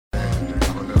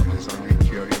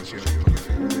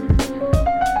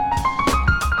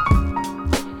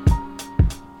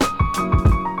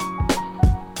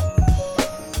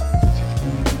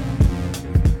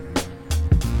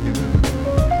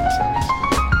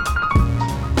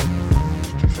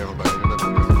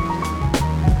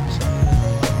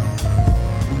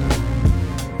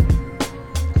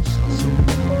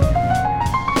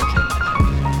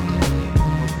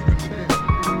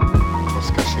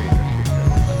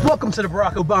Welcome to the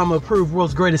Barack Obama approved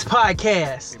world's greatest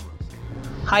podcast,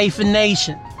 Hyphen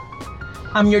Nation.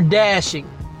 I'm your dashing,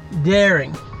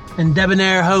 daring, and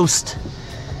debonair host,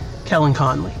 Kellen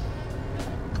Conley.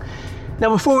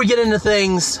 Now, before we get into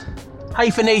things,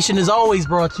 Hyphen Nation is always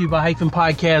brought to you by Hyphen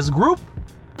Podcast Group,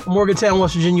 a Morgantown,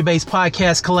 West Virginia-based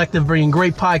podcast collective bringing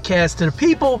great podcasts to the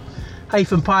people,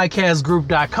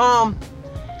 hyphenpodcastgroup.com,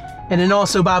 and then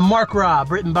also by Mark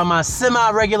Robb, written by my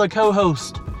semi-regular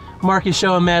co-host, Marcus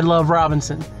Show and Mad Love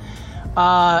Robinson.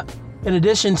 In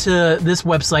addition to this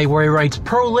website where he writes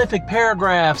prolific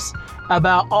paragraphs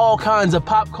about all kinds of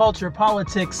pop culture,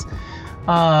 politics,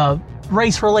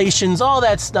 race relations, all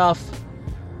that stuff.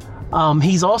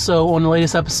 He's also on the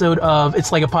latest episode of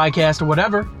It's Like a Podcast or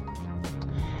whatever.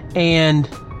 And,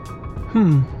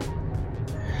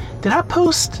 did I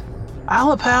post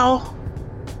Alapal?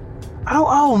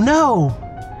 Oh no.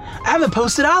 I haven't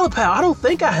posted Alapal. I don't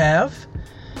think I have.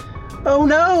 Oh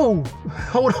no.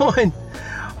 Hold on.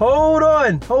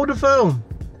 Hold the phone.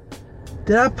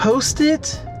 Did I post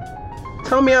it?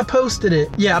 Tell me I posted it.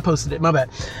 Yeah, I posted it. My bad.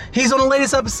 He's on the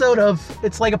latest episode of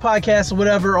It's Like a Podcast or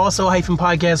whatever, also Hyphen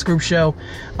Podcast Group show,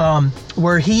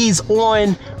 where he's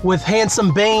on with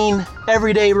Handsome Bane,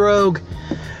 Everyday Rogue,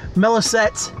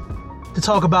 Melisette, to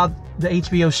talk about the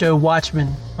HBO show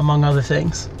Watchmen, among other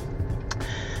things.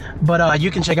 But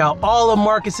you can check out all of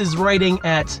Marcus's writing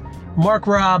at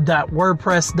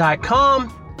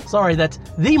markrob.wordpress.com. Sorry, that's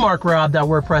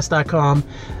themarkrob.wordpress.com.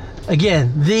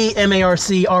 Again, the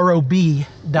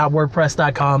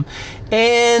markrob.wordpress.com.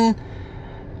 And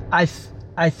I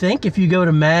think if you go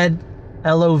to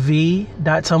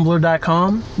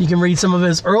madlov.tumblr.com, you can read some of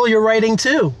his earlier writing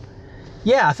too.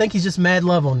 Yeah, I think he's just Mad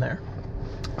Love on there.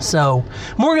 So,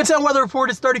 Morgantown weather report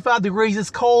is 35 degrees.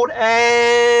 It's cold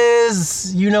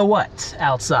as you know what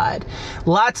outside.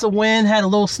 Lots of wind, had a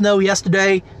little snow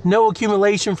yesterday. No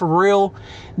accumulation for real.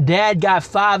 Dad got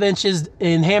 5 inches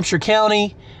in Hampshire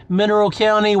County, Mineral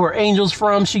County, where Angel's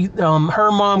from.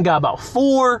 Her mom got about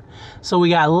 4, so we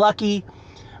got lucky.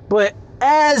 But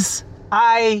as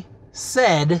I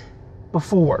said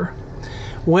before,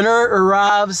 winter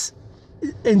arrives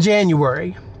in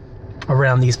January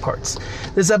around these parts.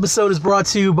 This episode is brought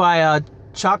to you by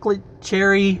chocolate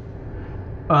cherry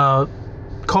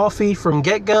coffee from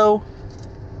Get Go.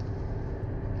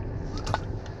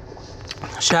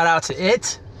 Shout out to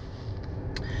it.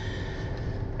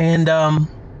 And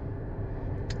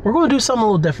we're going to do something a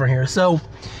little different here. So,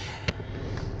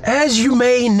 as you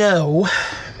may know,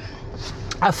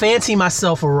 I fancy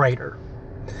myself a writer.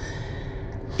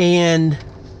 And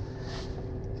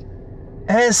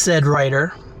as said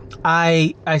writer,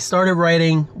 I started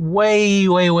writing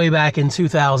way back in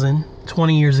 2000,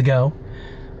 20 years ago,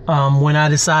 when I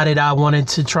decided I wanted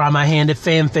to try my hand at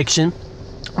fan fiction,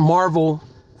 Marvel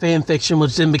fan fiction,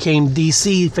 which then became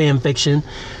DC fan fiction.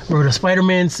 Wrote a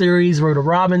Spider-Man series, wrote a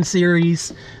Robin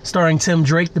series, starring Tim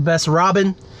Drake, the best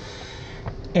Robin,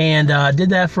 and did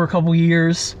that for a couple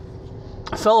years.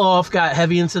 Fell off, got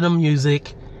heavy into the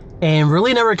music, and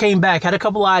really never came back. Had a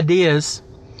couple ideas.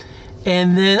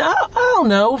 And then, I don't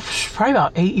know, probably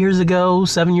about 7 years ago,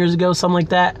 something like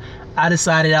that, I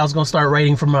decided I was going to start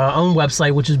writing for my own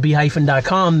website, which is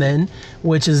b-.com then,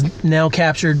 which is now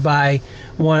captured by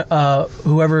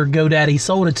whoever GoDaddy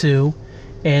sold it to,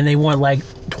 and they want like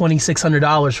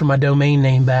 $2,600 for my domain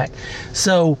name back.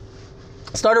 So,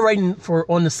 started writing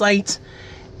on the site,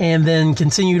 and then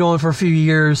continued on for a few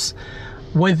years.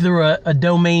 Went through a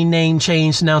domain name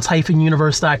change, now it's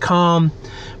hyphenuniverse.com.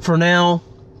 For now,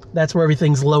 that's where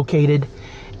everything's located.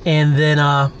 And then,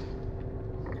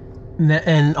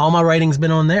 and all my writing's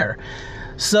been on there.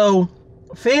 So,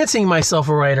 fancying myself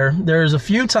a writer, there's a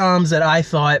few times that I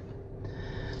thought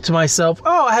to myself,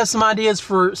 oh, I have some ideas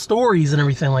for stories and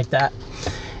everything like that.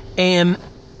 And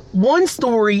one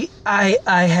story I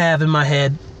have in my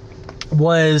head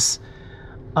was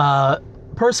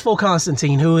Percival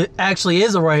Constantine, who actually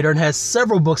is a writer and has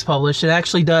several books published, and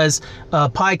actually does a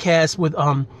podcast with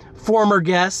former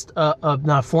guest,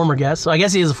 not former guest, so I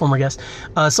guess he is a former guest,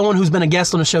 someone who's been a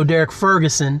guest on the show, Derek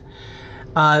Ferguson.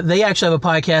 They actually have a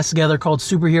podcast together called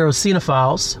Superhero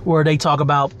Cinephiles, where they talk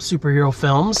about superhero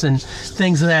films and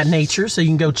things of that nature, so you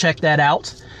can go check that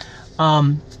out.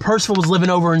 Percival was living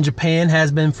over in Japan,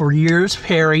 has been for years,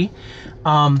 Perry.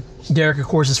 Derek, of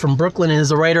course, is from Brooklyn and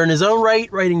is a writer in his own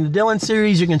right, writing the Dylan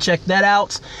series. You can check that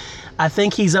out. I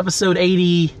think he's episode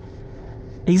 80.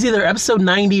 He's either episode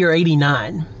 90 or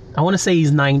 89. I want to say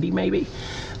he's 90, maybe.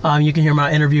 You can hear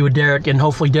my interview with Derek, and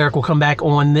hopefully Derek will come back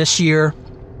on this year.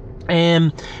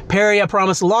 And Perry, I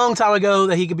promised a long time ago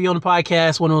that he could be on the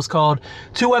podcast when it was called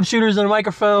Two Web Shooters and a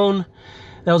Microphone.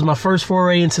 That was my first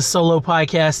foray into solo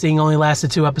podcasting. Only lasted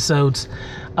 2 episodes.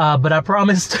 But I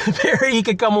promised Barry he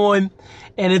could come on,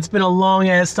 and it's been a long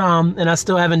ass time, and I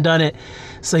still haven't done it.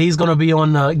 So he's going to be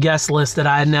on the guest list that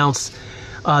I announced.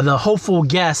 The hopeful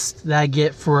guest that I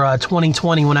get for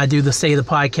 2020 when I do the State of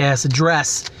the Podcast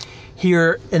address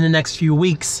here in the next few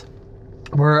weeks,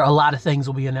 where a lot of things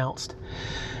will be announced.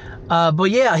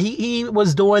 But yeah, he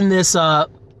was doing this.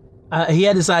 He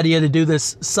had this idea to do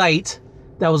this site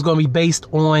that was going to be based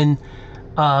on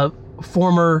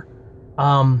former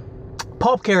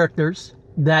pulp characters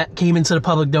that came into the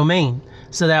public domain,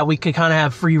 so that we could kind of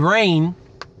have free reign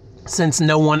since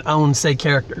no one owns said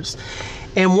characters.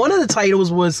 And one of the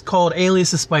titles was called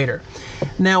Alias the Spider.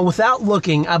 Now, without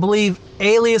looking, I believe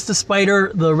Alias the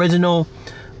Spider, the original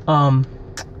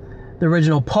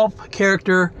pulp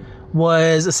character,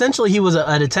 was essentially, he was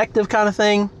a detective kind of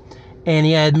thing, and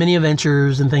he had many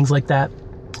adventures and things like that.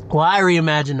 Well, I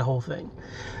reimagined the whole thing.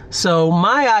 So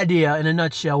my idea, in a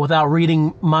nutshell, without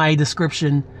reading my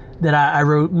description that I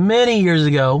wrote many years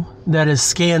ago, that is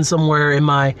scanned somewhere in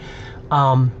my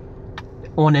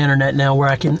on the internet now where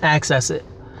I can access it.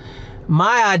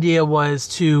 My idea was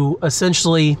to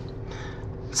essentially,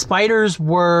 spiders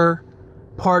were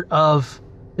an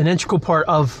integral part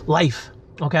of life.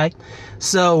 Okay,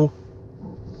 so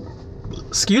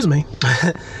excuse me,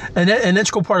 an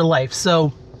integral part of life.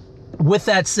 So with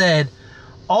that said,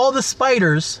 all the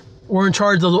spiders were in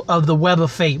charge of the web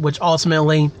of fate, which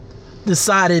ultimately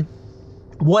decided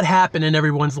what happened in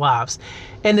everyone's lives.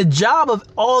 And the job of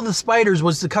all the spiders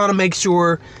was to kind of make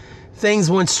sure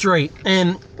things went straight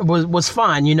and was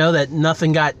fine, that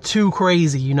nothing got too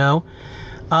crazy,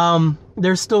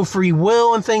 There's still free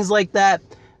will and things like that.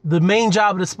 The main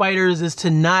job of the spiders is to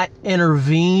not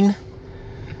intervene,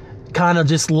 kind of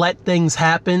just let things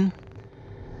happen.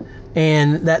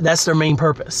 And that's their main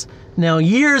purpose. Now,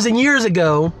 years and years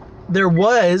ago, there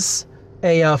was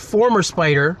a former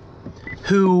spider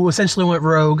who essentially went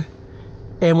rogue.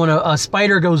 And when a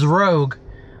spider goes rogue,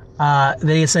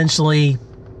 they essentially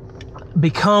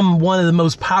become one of the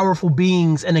most powerful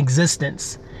beings in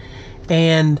existence.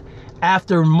 And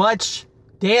after much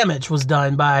damage was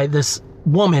done by this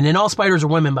woman, and all spiders are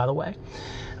women, by the way,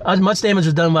 much damage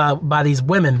was done by these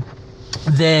women,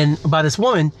 then by this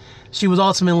woman, she was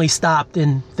ultimately stopped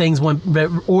and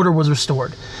order was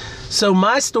restored. So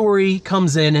my story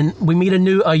comes in, and we meet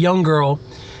a young girl,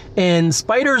 and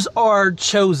spiders are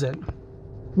chosen,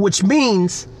 which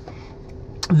means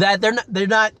that they're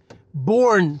not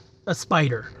born a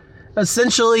spider.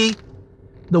 Essentially,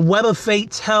 the web of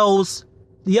fate tells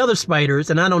the other spiders,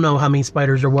 and I don't know how many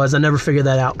spiders there was. I never figured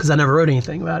that out because I never wrote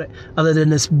anything about it other than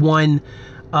this one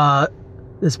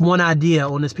idea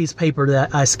on this piece of paper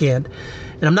that I scanned.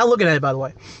 And I'm not looking at it, by the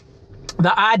way.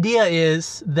 The idea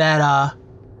is that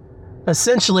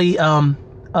essentially a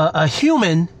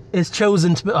human woman is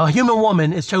chosen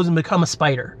to become a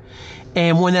spider.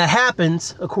 And when that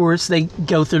happens, of course, they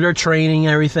go through their training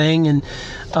and everything, and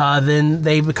then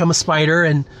they become a spider,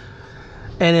 and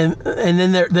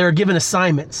then they're given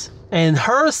assignments. And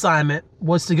her assignment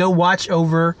was to go watch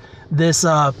over this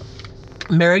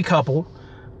married couple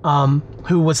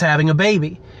who was having a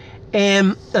baby.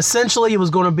 And essentially, it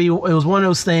was one of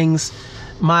those things.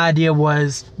 My idea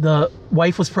was the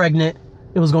wife was pregnant.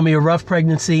 It was going to be a rough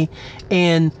pregnancy,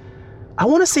 and I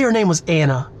want to say her name was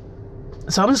Anna.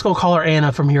 So I'm just going to call her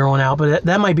Anna from here on out, but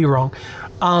that might be wrong.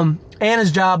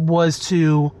 Anna's job was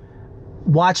to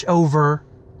watch over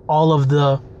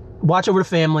the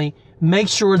family, make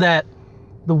sure that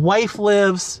the wife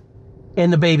lives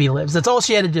and the baby lives. That's all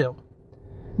she had to do.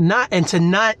 Not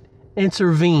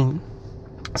intervene.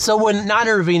 So when not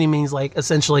intervening means, like,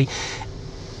 essentially,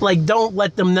 like, don't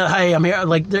let them know, hey, I'm here.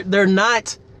 Like, they're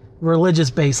not religious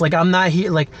based. Like, I'm not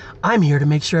here. Like, I'm here to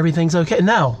make sure everything's okay.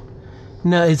 No,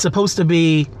 it's supposed to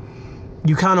be,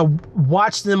 you kind of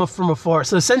watch them from afar.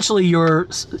 So essentially,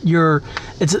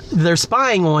 they're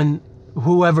spying on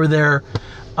whoever their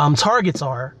targets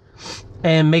are,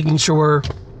 and making sure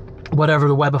whatever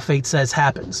the web of fate says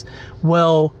happens.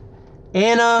 Well,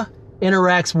 Anna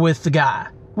interacts with the guy,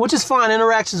 which is fine.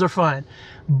 Interactions are fine,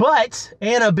 but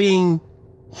Anna being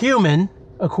human,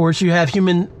 of course, you have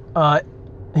human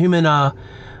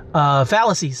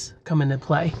fallacies come into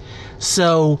play.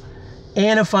 So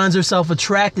Anna finds herself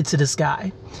attracted to this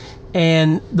guy,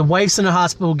 and the wife's in the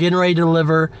hospital getting ready to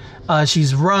deliver.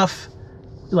 She's rough,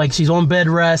 like she's on bed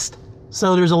rest.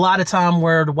 So there's a lot of time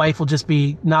where the wife will just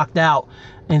be knocked out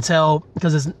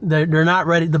because they're not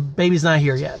ready. The baby's not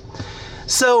here yet.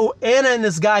 So Anna and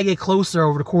this guy get closer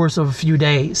over the course of a few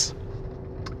days,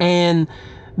 and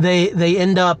they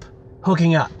end up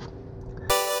hooking up.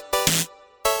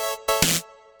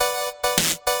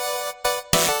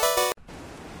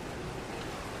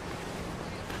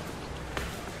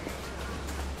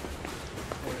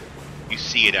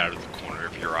 see it out of the corner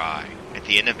of your eye, at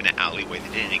the end of an alleyway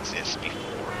that didn't exist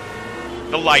before.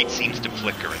 The light seems to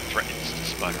flicker and threatens to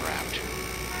sputter out.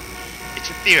 It's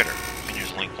a theater, and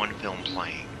there's only one film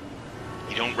playing.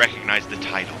 You don't recognize the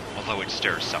title, although it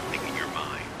stirs something in your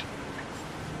mind.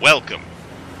 Welcome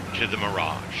to The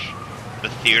Mirage, the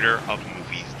theater of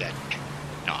movies that do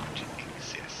not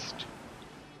exist.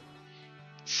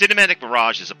 Cinematic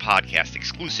Mirage is a podcast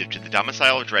exclusive to the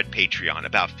Domicile of Dread Patreon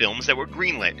about films that were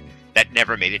greenlit that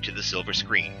never made it to the silver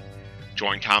screen.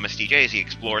 Join Thomas DJ as he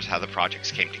explores how the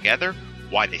projects came together,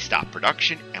 why they stopped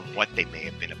production, and what they may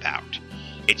have been about.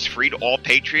 It's free to all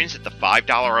patrons at the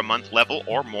 $5 a month level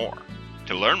or more.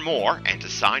 To learn more and to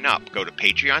sign up, go to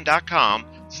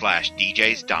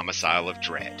patreon.com/DJ's Domicile of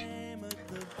Dread.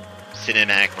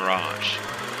 Cinematic Mirage.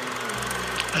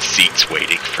 A seat's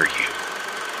waiting for you.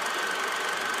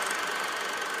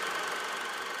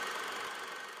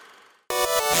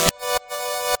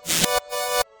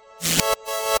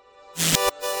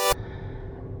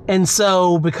 And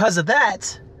so, because of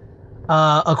that,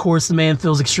 of course, the man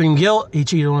feels extreme guilt. He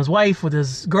cheated on his wife with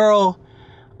his girl.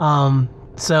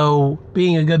 So,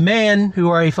 being a good man who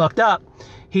already fucked up,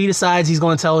 he decides he's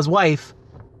going to tell his wife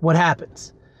what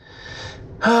happens.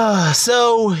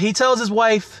 So, he tells his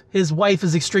wife. His wife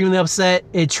is extremely upset.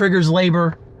 It triggers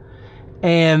labor.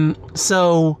 And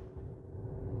so,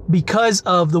 because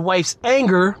of the wife's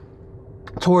anger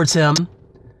towards him,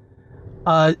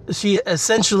 she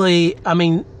essentially,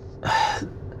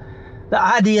 the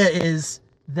idea is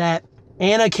that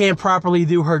Anna can't properly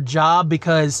do her job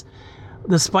because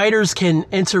the spiders can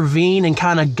intervene and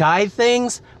kind of guide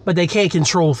things, but they can't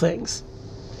control things.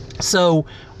 So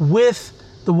with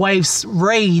the wife's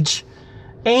rage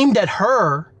aimed at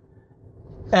her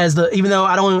even though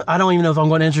I don't even know if I'm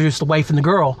going to introduce the wife and the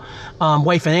girl,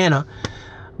 wife and Anna,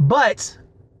 but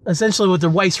essentially with the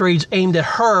wife's rage aimed at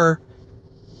her,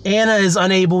 Anna is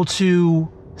unable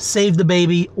to save the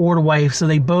baby or the wife, so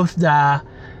they both die.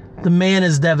 The man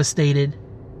is devastated,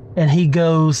 and he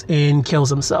goes and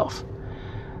kills himself.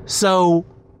 So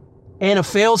Anna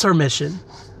fails her mission,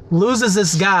 loses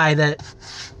this guy that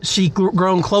she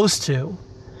grown close to,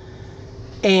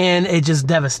 and it just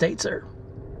devastates her.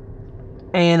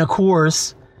 And of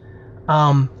course,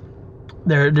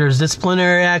 there's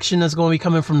disciplinary action that's going to be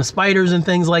coming from the spiders and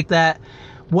things like that.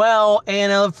 Well,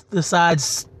 Anna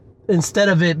decides, instead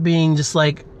of it being just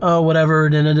like, oh, whatever,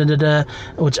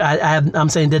 which I'm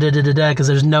saying because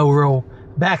there's no real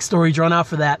backstory drawn out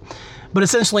for that. But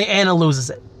essentially, Anna loses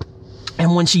it.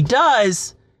 And when she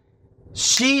does,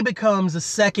 she becomes the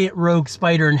second rogue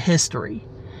spider in history.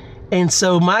 And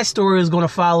so my story is going to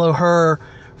follow her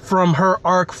from her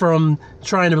arc from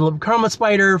trying to become a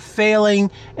spider, failing,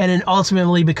 and then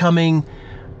ultimately becoming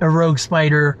a rogue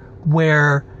spider,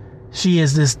 where she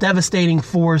is this devastating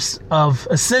force of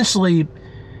essentially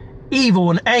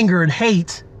evil and anger and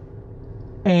hate,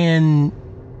 and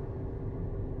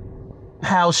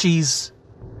how she's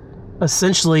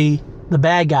essentially the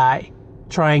bad guy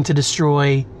trying to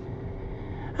destroy.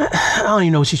 I don't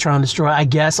even know what she's trying to destroy. I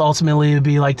guess ultimately it would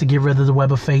be like to get rid of the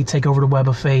Web of Fate, take over the Web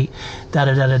of Fate,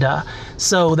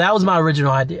 So that was my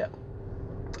original idea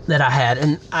that I had,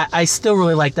 and I still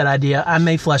really like that idea. I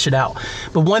may flesh it out,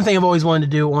 but one thing I've always wanted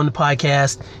to do on the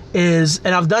podcast is,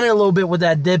 and I've done it a little bit with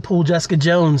that Deadpool Jessica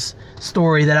Jones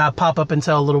story that I pop up and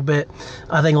tell a little bit.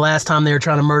 I think last time they were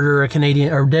trying to murder a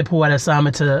Canadian, or Deadpool had an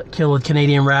assignment to kill a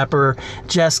Canadian rapper.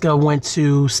 Jessica went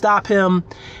to stop him,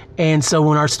 and so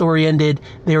when our story ended,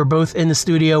 they were both in the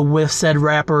studio with said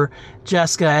rapper.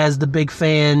 Jessica as the big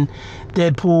fan,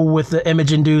 Deadpool with the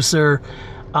image inducer,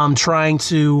 trying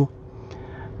to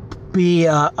be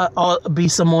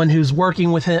someone who's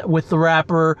working with the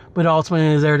rapper, but ultimately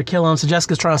is there to kill him. So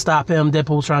Jessica's trying to stop him.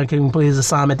 Deadpool's trying to complete his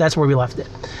assignment. That's where we left it.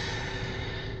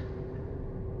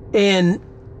 And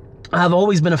I've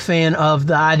always been a fan of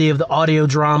the idea of the audio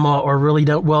drama, or really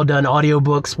well done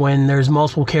audiobooks, when there's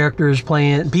multiple characters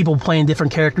people playing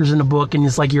different characters in the book, and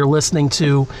it's like you're listening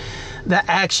to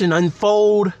the action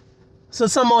unfold. So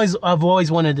I've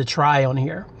always wanted to try on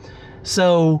here.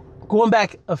 So going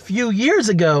back a few years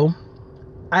ago,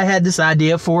 I had this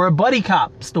idea for a buddy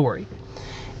cop story.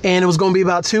 And it was going to be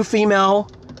about two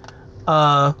female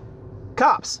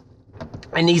cops.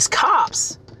 And these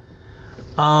cops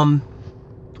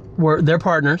were their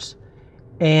partners.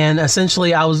 And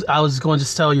essentially, I was going to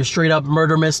just tell you straight up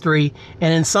murder mystery.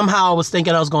 And then somehow I was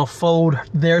thinking I was going to fold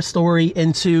their story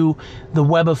into the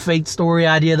Web of Fate story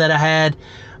idea that I had.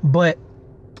 But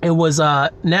it was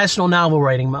National Novel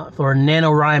Writing Month, or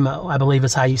NaNoWriMo, I believe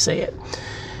is how you say it.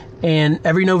 And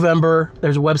every November,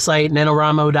 there's a website,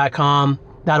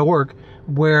 NaNoWriMo.org,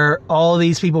 where all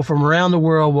these people from around the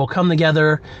world will come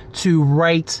together to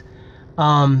write,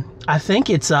 I think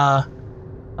it's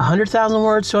 100,000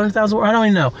 words, 200,000 words, I don't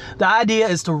even know. The idea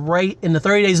is to write, in the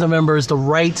 30 days of November, is to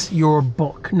write your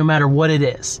book, no matter what it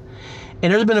is.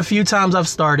 And there's been a few times I've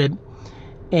started,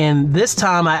 and this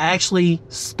time I actually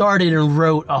started and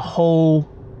wrote a whole,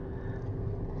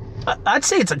 I'd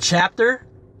say it's a chapter.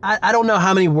 I don't know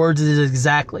how many words it is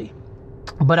exactly,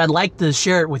 but I'd like to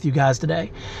share it with you guys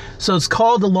today. So it's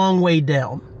called The Long Way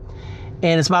Down,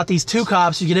 and it's about these two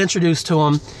cops. You get introduced to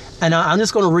them, and I'm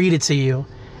just going to read it to you,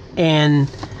 and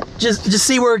just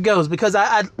see where it goes, because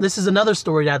this is another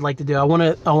story that I'd like to do. I want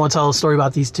to tell a story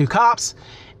about these two cops,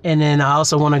 and then I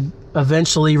also want to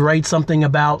eventually write something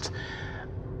about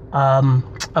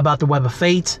the Web of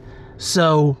Fate.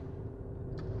 So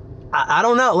I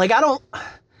don't know. Like, I don't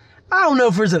know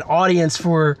if there's an audience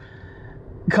for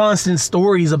constant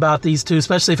stories about these two,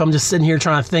 especially if I'm just sitting here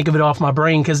trying to think of it off my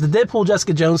brain, because the Deadpool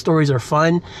Jessica Jones stories are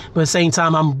fun, but at the same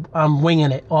time I'm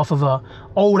winging it off of a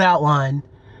old outline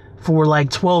for like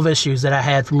 12 issues that I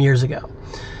had from years ago.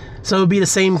 So it would be the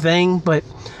same thing, but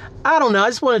I don't know. I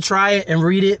just want to try it and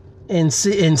read it and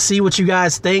see what you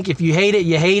guys think. If you hate it,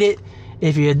 you hate it.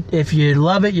 If you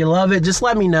love it, you love it. Just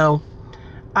let me know.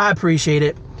 I appreciate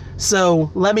it.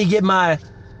 So let me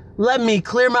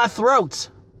clear my throat.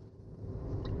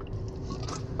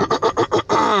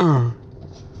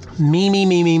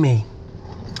 Me.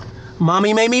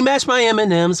 Mommy made me mash my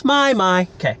M&Ms. My.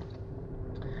 Okay.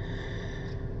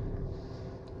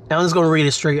 Now I'm just going to read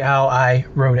it straight how I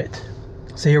wrote it.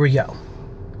 So here we go.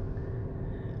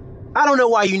 I don't know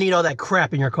why you need all that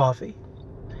crap in your coffee.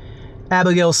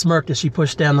 Abigail smirked as she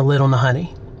pushed down the lid on the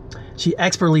honey. She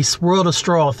expertly swirled a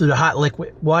straw through the hot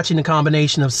liquid, watching the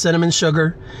combination of cinnamon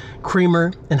sugar,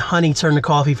 creamer, and honey turn the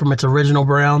coffee from its original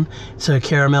brown to a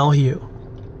caramel hue.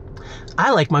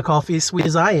 I like my coffee as sweet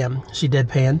as I am, she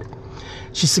deadpanned.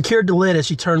 She secured the lid as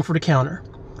she turned for the counter.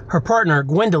 Her partner,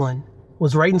 Gwendolyn,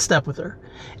 was right in step with her,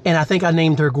 and I think I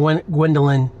named her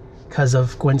Gwendolyn because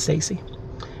of Gwen Stacy.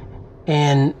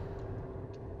 And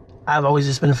I've always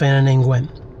just been a fan of the name Gwen.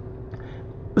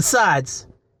 Besides,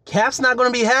 Cap's not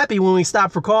going to be happy when we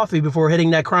stop for coffee before hitting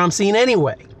that crime scene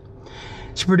anyway.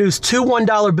 She produced two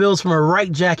 $1 bills from her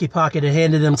right jacket pocket and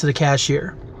handed them to the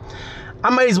cashier. I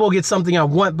might as well get something I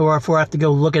want before I have to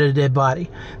go look at a dead body.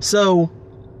 So,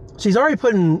 she's already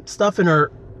putting stuff in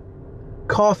her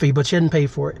coffee, but she didn't pay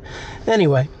for it.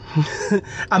 Anyway,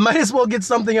 I might as well get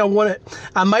something I want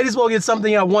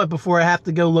before I have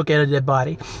to go look at a dead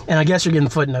body. And I guess you're getting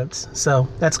footnotes, so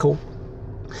that's cool.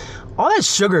 All that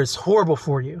sugar is horrible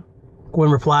for you,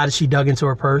 Gwen replied as she dug into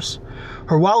her purse.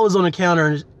 Her wallet was on the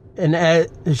counter, and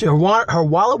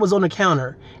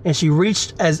she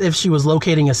reached as if she was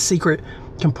locating a secret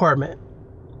compartment.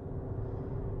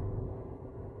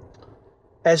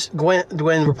 As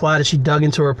Gwen replied as she dug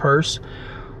into her purse.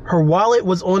 Her wallet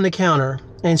was on the counter,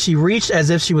 and she reached as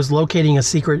if she was locating a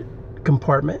secret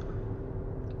compartment.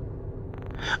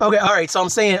 Okay, all right, so I'm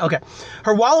saying, okay.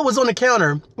 Her wallet was on the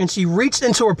counter, and she reached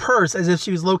into her purse as if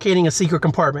she was locating a secret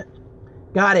compartment.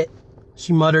 Got it,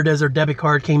 she muttered as her debit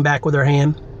card came back with her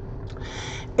hand.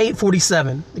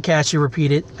 $8.47, the cashier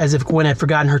repeated, as if Gwen had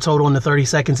forgotten her total in the 30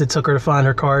 seconds it took her to find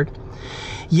her card.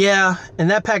 Yeah,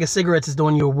 and that pack of cigarettes is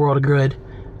doing you a world of good,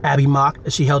 Abby mocked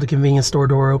as she held the convenience store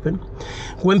door open.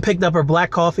 Gwen picked up her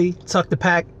black coffee, tucked the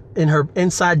pack in her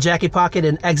inside jacket pocket,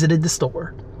 and exited the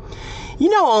store. You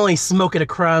know I only smoke at a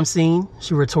crime scene,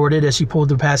 she retorted as she pulled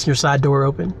the passenger side door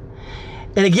open.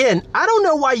 And again, I don't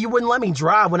know why you wouldn't let me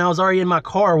drive when I was already in my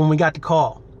car when we got the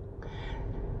call.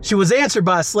 She was answered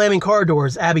by a slamming car door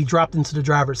as Abby dropped into the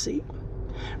driver's seat.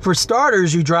 For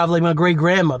starters, you drive like my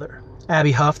great-grandmother,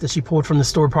 Abby huffed as she pulled from the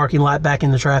store parking lot back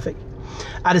into traffic.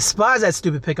 I despise that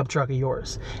stupid pickup truck of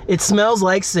yours. It smells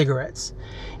like cigarettes.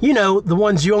 You know, the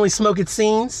ones you only smoke at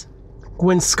scenes?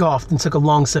 Gwen scoffed and took a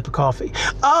long sip of coffee.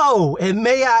 Oh, and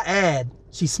may I add,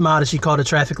 she smiled as she caught a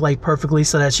traffic light perfectly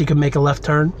so that she could make a left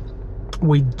turn.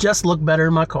 We just look better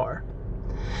in my car.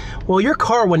 Well, your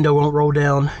car window won't roll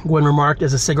down, Gwen remarked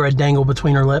as a cigarette dangled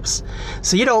between her lips.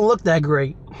 So you don't look that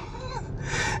great.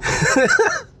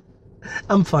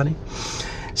 I'm funny.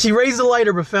 She raised the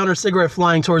lighter but found her cigarette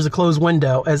flying towards the closed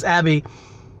window as Abby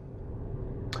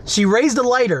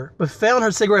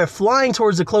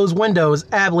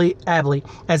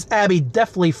as Abby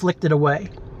deftly flicked it away.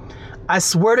 I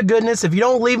swear to goodness, if you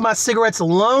don't leave my cigarettes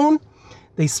alone.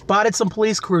 They spotted some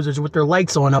police cruisers with their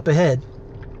lights on up ahead.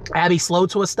 Abby slowed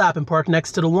to a stop and parked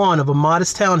next to the lawn of a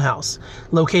modest townhouse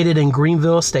located in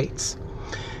Greenville Estates.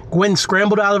 Gwen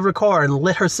scrambled out of her car and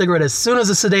lit her cigarette as soon as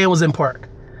the sedan was in park.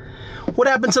 What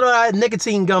happened to that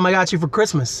nicotine gum I got you for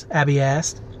Christmas? Abby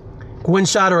asked. Gwen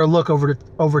shot her a look over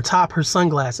the top of her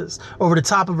sunglasses,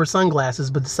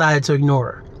 but decided to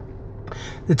ignore her.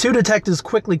 The two detectives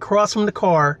quickly crossed from the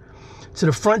car to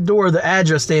the front door of the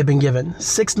address they had been given,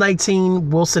 619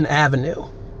 Wilson Avenue.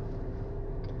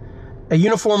 A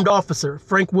uniformed officer,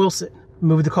 Frank Wilson,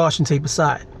 moved the caution tape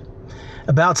aside.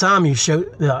 About time you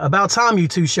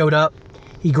two showed up,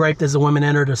 he griped as the women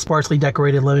entered a sparsely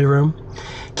decorated living room.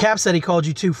 Cap said he called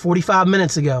you two 45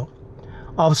 minutes ago.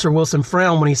 Officer Wilson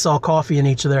frowned when he saw coffee in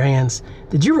each of their hands.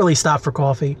 Did you really stop for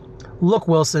coffee? Look,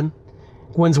 Wilson.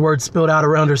 Gwen's words spilled out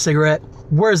around her cigarette.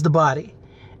 Where's the body?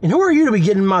 And who are you to be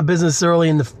getting in my business early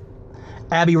in the...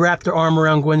 Abby wrapped her arm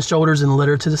around Gwen's shoulders and led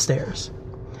her to the stairs.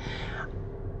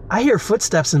 I hear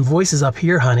footsteps and voices up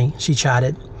here, honey, she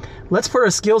chided. Let's put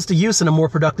our skills to use in a more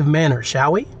productive manner,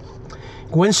 shall we?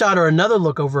 Gwen shot her another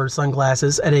look over her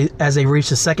sunglasses as they reached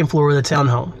the second floor of the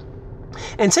townhome.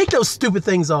 And take those stupid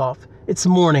things off. It's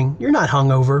morning. You're not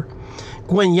hungover.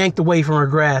 Gwen yanked away from her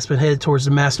grasp and headed towards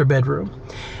the master bedroom.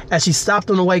 As she stopped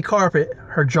on the white carpet,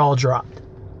 her jaw dropped.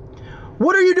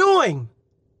 What are you doing?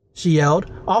 She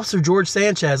yelled. Officer George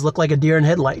Sanchez looked like a deer in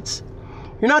headlights.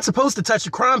 You're not supposed to touch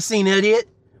the crime scene, idiot.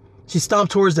 She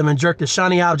stomped towards him and jerked a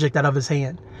shiny object out of his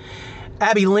hand.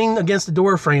 Abby leaned against the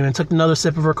door frame and took another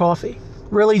sip of her coffee.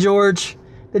 Really, George?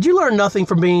 Did you learn nothing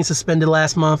from being suspended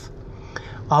last month?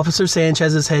 Officer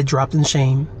Sanchez's head dropped in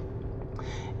shame.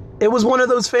 It was one of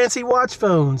those fancy watch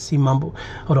phones, he mumbled.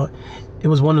 Hold on. It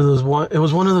was one of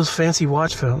those fancy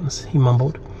watch phones, he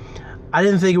mumbled. I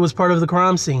didn't think it was part of the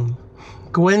crime scene.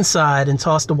 Gwen sighed and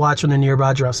tossed the watch on a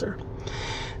nearby dresser.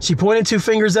 She pointed two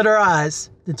fingers at her eyes,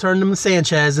 then turned them to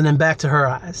Sanchez and then back to her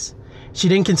eyes. She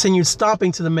then continued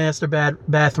stomping to the master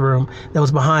bathroom that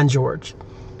was behind George.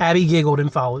 Abby giggled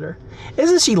and followed her.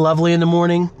 Isn't she lovely in the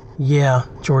morning? Yeah,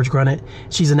 George grunted.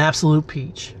 She's an absolute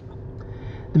peach.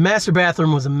 The master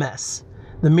bathroom was a mess.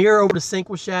 The mirror over the sink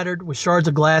was shattered, with shards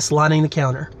of glass lining the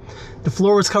counter. The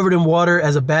floor was covered in water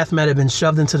as a bath mat had been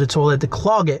shoved into the toilet to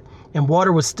clog it, and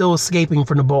water was still escaping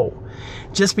from the bowl.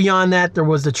 Just beyond that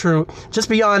was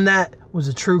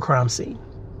the true crime scene.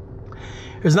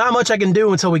 There's not much I can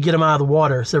do until we get him out of the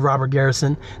water, said Robert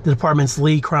Garrison, the department's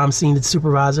lead crime scene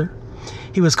supervisor.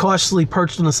 He was cautiously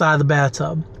perched on the side of the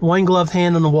bathtub, one gloved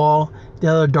hand on the wall, the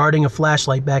other darting a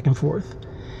flashlight back and forth.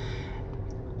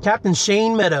 Captain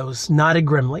Shane Meadows nodded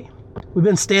grimly. We've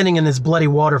been standing in this bloody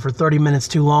water for 30 minutes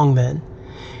too long, then.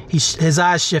 His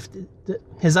eyes shifted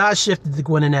to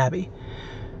Gwen and Abby.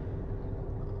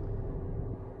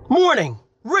 Morning!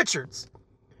 Richards!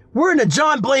 Where in the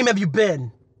John Blame have you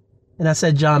been? And I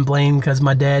said John Blame because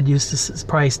my dad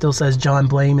probably still says John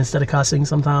Blame instead of cussing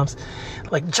sometimes.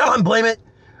 Like, John, blame it,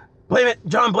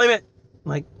 John, blame it.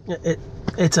 Like,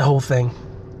 it's a whole thing.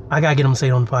 I gotta get him to say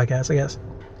it on the podcast, I guess.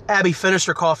 Abby finished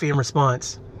her coffee in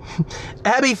response.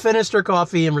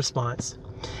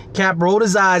 Cap rolled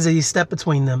his eyes as he stepped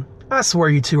between them. I swear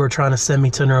you two are trying to send me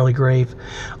to an early grave.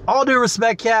 All due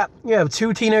respect, Cap, you have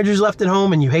 2 teenagers left at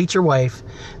home and you hate your wife.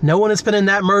 No one is pinning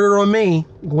that murder on me,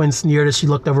 Gwen sneered as she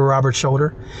looked over Robert's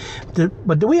shoulder.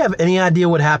 But do we have any idea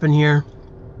what happened here?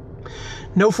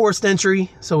 No forced entry,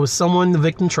 so it was someone the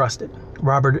victim trusted.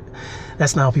 Robert,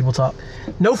 that's not how people talk.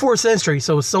 No forced entry,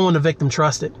 so it was someone the victim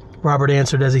trusted, Robert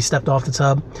answered as he stepped off the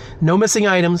tub. No missing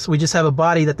items, we just have a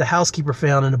body that the housekeeper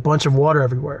found and a bunch of water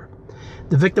everywhere.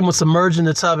 The victim was submerged in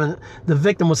the tub, and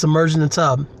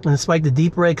despite the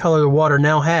deep red color the water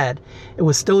now had, it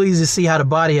was still easy to see how the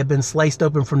body had been sliced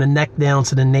open from the neck down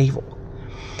to the navel.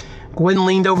 Gwen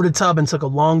leaned over the tub and took a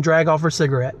long drag off her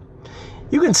cigarette.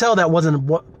 You can tell that wasn't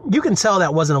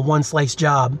a one-slice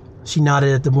job, she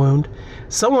nodded at the wound.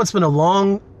 Someone spent a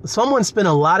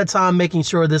lot of time making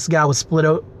sure this guy was split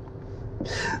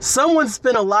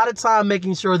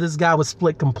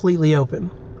completely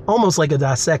open, almost like a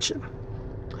dissection.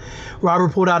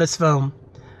 Robert pulled out his phone.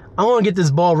 I want to get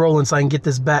this ball rolling so I can get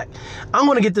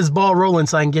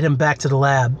him back to the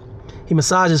lab. He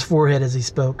massaged his forehead as he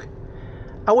spoke.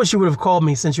 I wish you would have called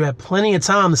me since you had plenty of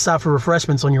time to stop for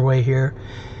refreshments on your way here.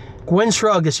 Gwen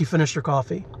shrugged as she finished her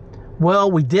coffee.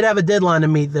 Well, we did have a deadline to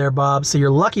meet there, Bob, so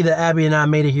you're lucky that Abby and I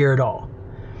made it here at all.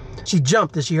 She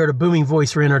jumped as she heard a booming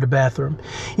voice re-enter the bathroom.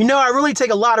 You know, I really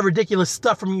take a lot of ridiculous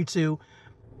stuff from you two,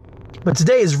 but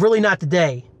today is really not the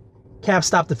day. Cap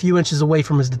stopped a few inches away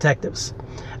from his detectives.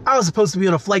 I was supposed to be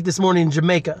on a flight this morning in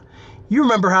Jamaica. You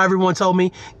remember how everyone told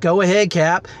me, go ahead,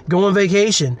 Cap, go on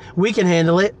vacation. We can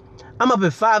handle it. I'm up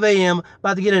at 5 a.m.,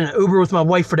 about to get in an Uber with my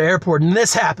wife for the airport, and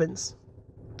this happens.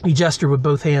 He gestured with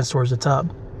both hands towards the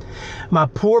tub. My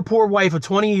poor wife of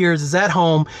 20 years is at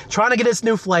home trying to get us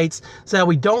new flights so that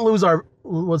we don't lose our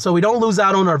lose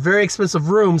out on our very expensive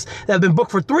rooms that have been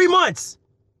booked for 3 months.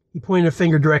 He pointed a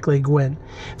finger directly at Gwen.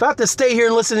 If I have to stay here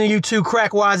and listen to you two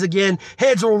crack wise again,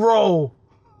 heads will roll.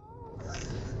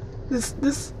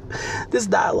 This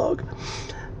dialogue.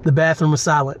 The bathroom was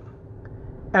silent.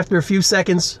 After a few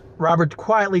seconds, Robert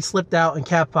quietly slipped out and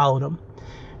Cap followed him.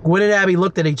 Gwen and Abby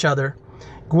looked at each other.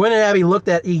 Gwen and Abby looked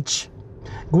at each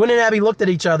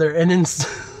other and then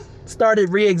started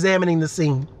re-examining the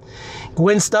scene.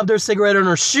 Gwen stubbed her cigarette on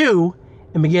her shoe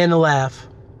and began to laugh.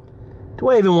 Do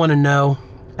I even want to know?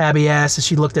 Abby asked as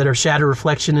she looked at her shattered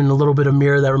reflection in the little bit of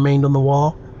mirror that remained on the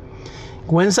wall.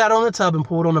 Gwen sat on the tub and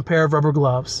pulled on a pair of rubber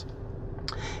gloves.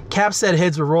 Cap said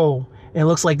heads would roll, and it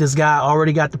looks like this guy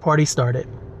already got the party started.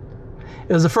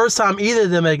 It was the first time either of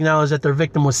them had acknowledged that their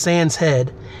victim was Sand's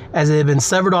head, as it had been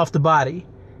severed off the body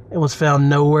and was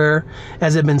nowhere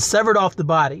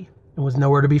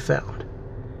to be found.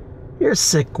 You're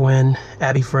sick, Gwen,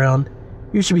 Abby frowned.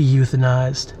 You should be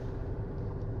euthanized.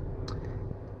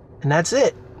 And that's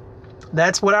it.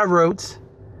 That's what I wrote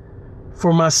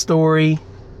for my story,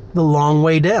 The Long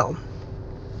Way Down.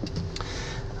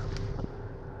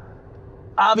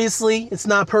 Obviously, it's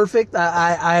not perfect.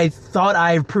 I thought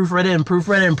I proofread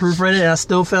it, and I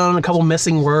still found a couple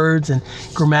missing words and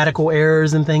grammatical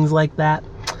errors and things like that.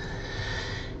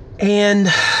 And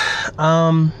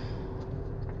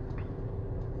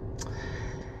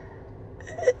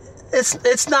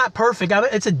it's not perfect.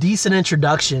 It's a decent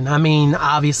introduction. I mean,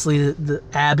 obviously, the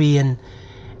Abby and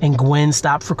Gwen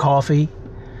stopped for coffee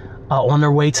on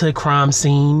their way to the crime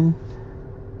scene.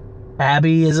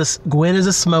 Gwen is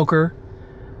a smoker.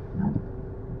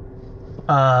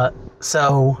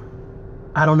 So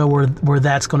I don't know where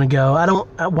that's going to go.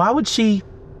 Why would she?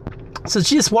 So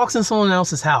she just walks in someone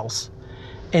else's house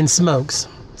and smokes.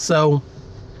 So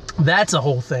that's a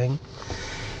whole thing.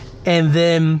 And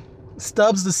then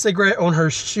stubs the cigarette on her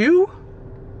shoe.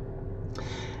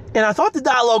 And I thought the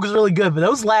dialogue was really good, but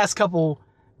those last couple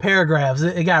paragraphs,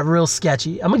 it got real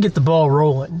sketchy. I'm going to get the ball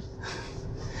rolling.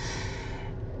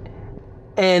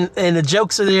 And the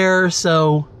jokes are there,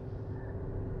 so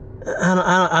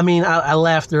I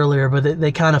laughed earlier, but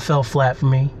they kind of fell flat for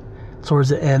me towards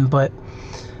the end. But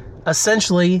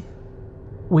essentially,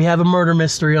 we have a murder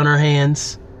mystery on our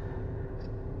hands.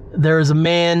 There is a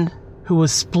man who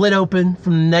was split open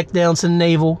from the neck down to the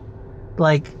navel,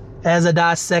 like as a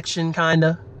dissection,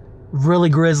 kinda. Really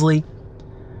grisly.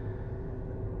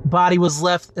 Body was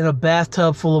left in a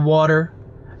bathtub full of water.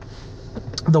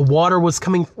 Was the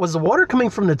water coming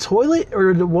from the toilet,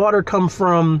 or did the water come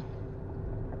from...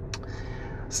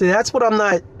 See, that's what I'm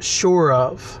not sure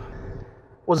of.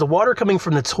 Was the water coming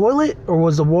from the toilet, or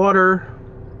was the water...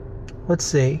 Let's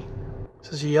see.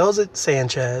 So she yells at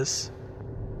Sanchez.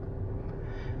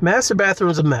 Master bathroom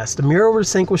was a mess. The mirror over the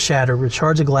sink was shattered, with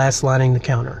shards of glass lining the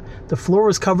counter. The floor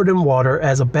was covered in water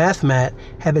as a bath mat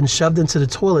had been shoved into the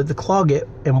toilet to clog it,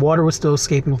 and water was still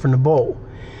escaping from the bowl.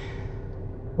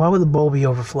 Why would the bowl be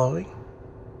overflowing?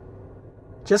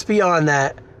 Just beyond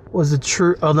that was the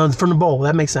true... Oh, no, from the bowl.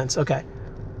 That makes sense. Okay.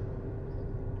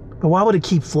 But why would it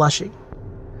keep flushing?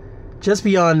 Just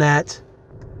beyond that...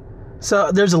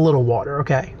 So, there's a little water.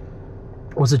 Okay.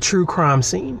 Was a true crime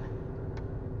scene.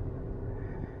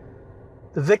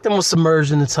 The victim was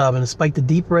submerged in the tub, and despite the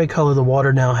deep red color the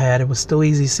water now had, it was still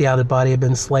easy to see how the body had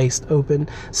been sliced open.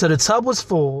 So the tub was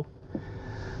full.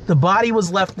 The body was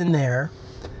left in there.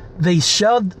 They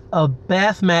shoved a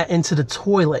bath mat into the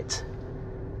toilet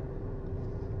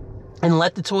and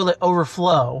let the toilet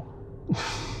overflow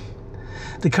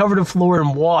to cover the floor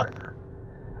in water.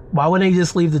 Why wouldn't they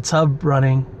just leave the tub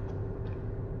running?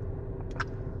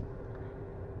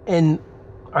 And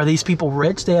are these people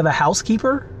rich? They have a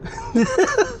housekeeper?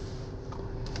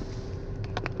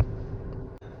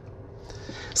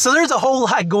 So there's a whole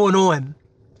lot going on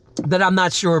that I'm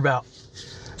not sure about.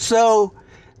 So,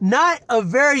 not a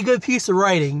very good piece of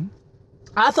writing.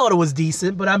 I thought it was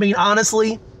decent, but I mean,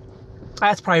 honestly,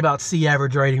 that's probably about C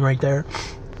average rating right there.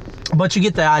 But you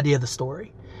get the idea of the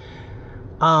story.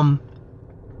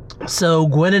 So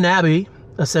Gwen and Abby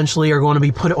essentially are going to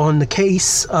be put on the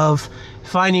case of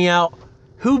finding out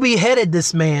who beheaded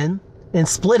this man and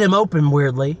split him open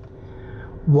weirdly,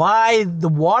 why the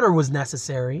water was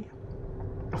necessary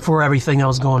for everything that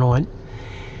was going on,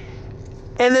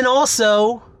 and then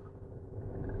also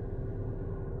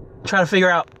try to figure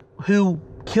out who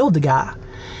killed the guy.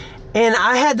 And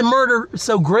I had the murder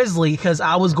so grisly because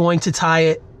I was going to tie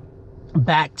it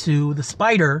back to the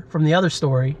spider from the other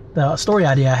story, the story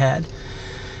idea I had.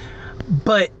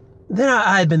 But then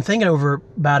I had been thinking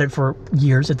about it for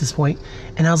years at this point,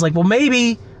 and I was like, well,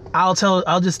 maybe I'll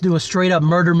just do a straight up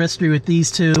murder mystery with these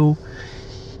two,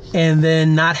 and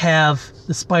then not have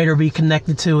the spider be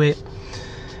connected to it.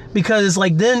 Because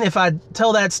like then if I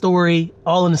tell that story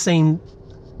all in the same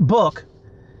book,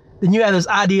 then you have this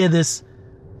idea of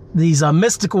these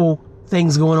mystical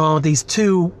things going on with these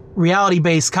two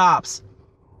reality-based cops.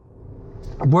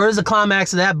 Where does the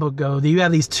climax of that book go? Do you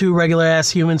have these two regular-ass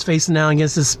humans facing down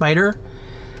against this spider?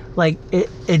 Like,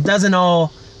 it doesn't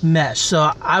all mesh.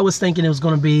 So I was thinking it was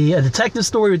going to be a detective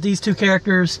story with these two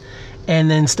characters and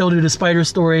then still do the spider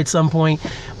story at some point.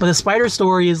 But the spider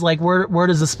story is like, where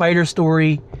does the spider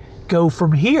story go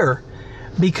from here?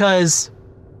 Because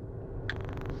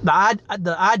the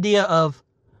idea of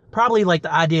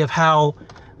how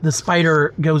the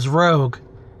spider goes rogue,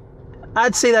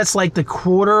 I'd say that's like the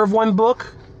quarter of one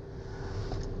book,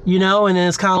 you know, and then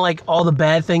it's kind of like all the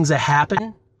bad things that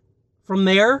happen from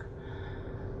there.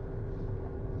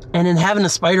 And then having the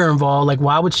spider involved, like,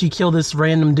 why would she kill this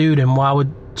random dude and why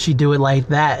would she do it like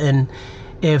that? And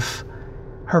if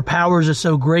her powers are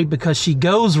so great because she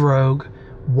goes rogue,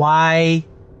 why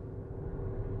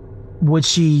would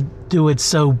she do it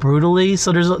so brutally?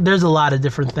 So there's a lot of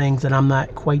different things that I'm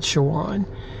not quite sure on.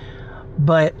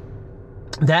 But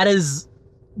that is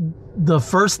the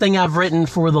first thing I've written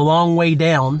for The Long Way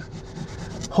Down.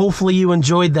 Hopefully you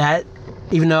enjoyed that,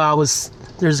 even though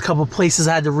there's a couple places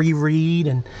I had to reread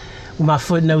and with my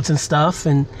footnotes and stuff.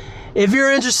 And if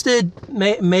you're interested,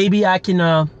 maybe I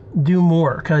can do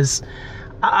more, because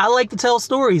I like to tell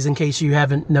stories, in case you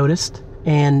haven't noticed.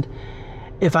 And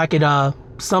if I could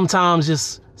sometimes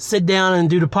just sit down and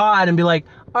do the pod and be like,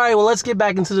 all right, well, let's get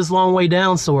back into this Long Way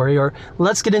Down story, or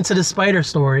let's get into the spider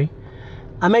story,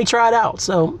 I may try it out.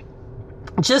 So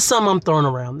just something I'm throwing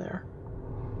around there.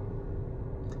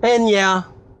 And yeah,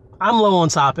 I'm low on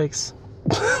topics.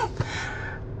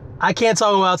 I can't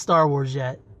talk about Star Wars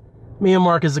yet. Me and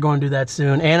Marcus are going to do that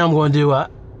soon. And I'm going to do a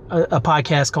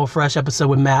podcast called Fresh Episode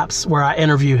with Maps, where I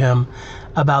interview him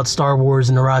about Star Wars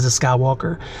and the Rise of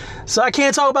Skywalker. So I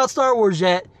can't talk about Star Wars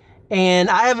yet. And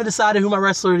I haven't decided who my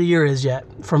Wrestler of the Year is yet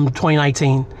from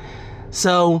 2019.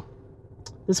 So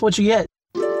this is what you get.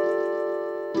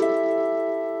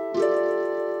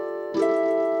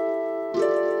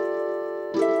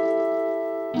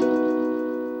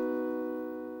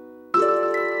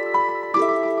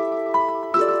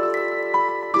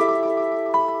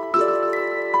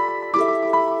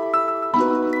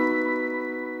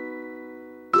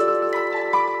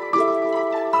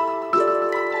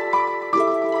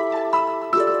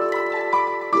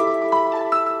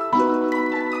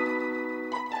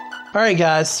 All right,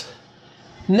 guys.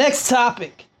 Next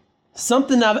topic.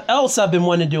 Something else I've been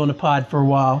wanting to do on the pod for a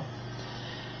while.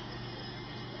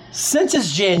 Since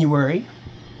it's January,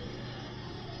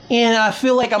 and I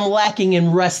feel like I'm lacking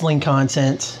in wrestling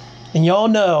content, and y'all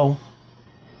know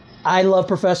I love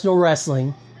professional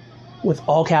wrestling with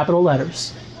all capital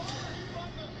letters.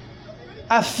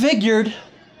 I figured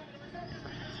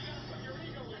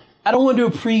I don't want to do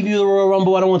a preview of the Royal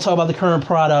Rumble. I don't want to talk about the current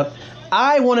product.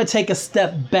 I want to take a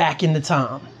step back into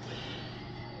time.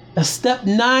 A step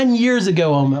 9 years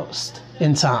ago almost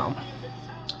in time.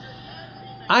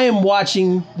 I am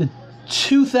watching the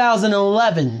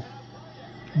 2011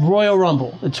 Royal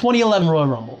Rumble, the 2011 Royal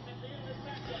Rumble.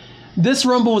 This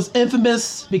Rumble is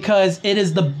infamous because it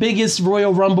is the biggest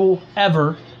Royal Rumble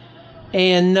ever.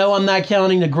 And no, I'm not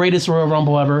counting the greatest Royal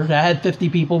Rumble ever. That had 50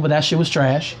 people, but that shit was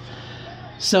trash.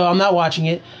 So I'm not watching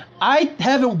it. I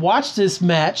haven't watched this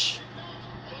match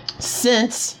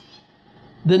since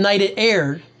the night it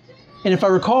aired. And if I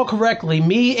recall correctly,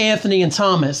 me, Anthony, and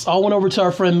Thomas all went over to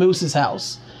our friend Moose's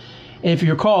house. And if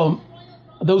you recall,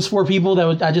 those four people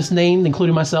that I just named,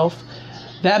 including myself,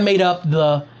 that made up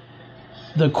the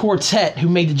quartet who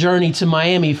made the journey to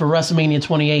Miami for WrestleMania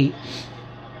 28.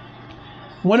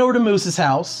 Went over to Moose's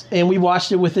house, and we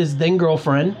watched it with his then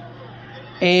girlfriend,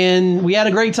 and we had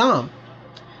a great time.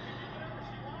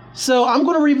 So I'm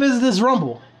going to revisit this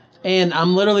Rumble. And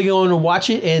I'm literally going to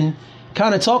watch it and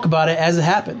kind of talk about it as it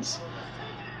happens.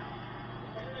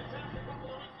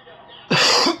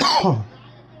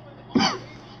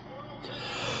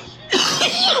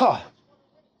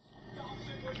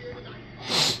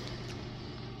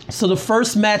 So the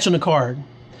first match on the card,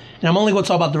 and I'm only going to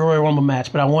talk about the Royal Rumble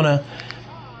match, but I want to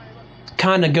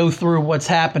kind of go through what's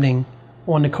happening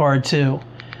on the card too.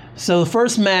 So the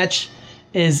first match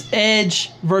is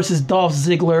Edge versus Dolph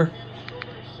Ziggler.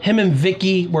 Him and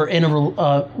Vicky were in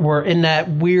that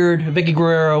weird, Vicky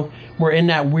Guerrero were in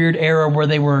that weird era where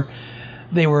they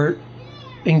were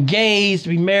engaged to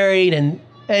be married, and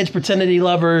Edge pretended he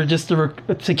loved her just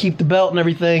to keep the belt and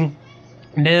everything.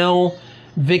 Now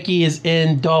Vicky is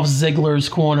in Dolph Ziggler's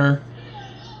corner,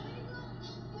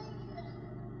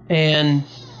 and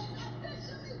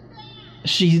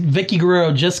Vicky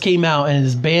Guerrero just came out and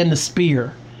has banned the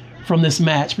spear from this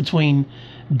match between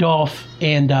Dolph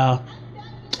and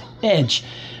Edge.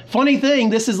 Funny thing,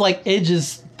 this is like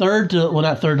Edge's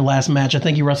not third to last match. I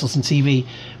think he wrestles on TV,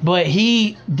 but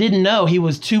he didn't know he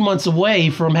was 2 months away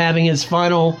from having his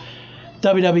final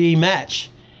WWE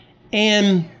match.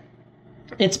 And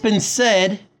it's been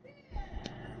said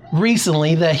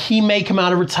recently that he may come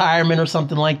out of retirement or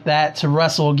something like that to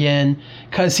wrestle again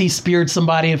because he speared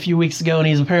somebody a few weeks ago and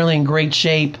he's apparently in great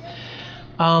shape.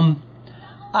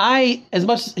 As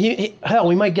much as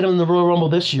we might get him in the Royal Rumble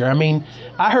this year. I mean,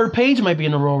 I heard Paige might be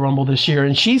in the Royal Rumble this year,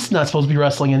 and she's not supposed to be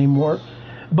wrestling anymore.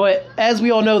 But as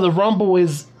we all know, the Rumble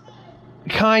is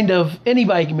kind of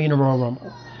anybody can be in the Royal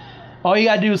Rumble. All you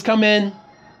gotta do is come in,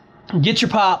 get your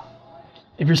pop.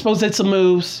 If you're supposed to hit some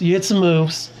moves, you hit some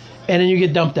moves, and then you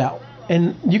get dumped out.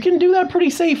 And you can do that pretty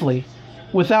safely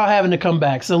without having to come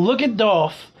back. So look at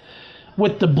Dolph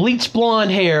with the bleach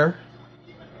blonde hair,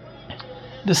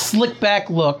 the slick back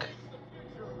look.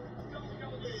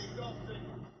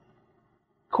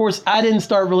 Of course, I didn't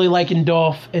start really liking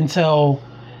Dolph until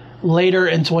later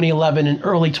in 2011 and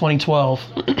early 2012,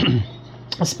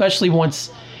 especially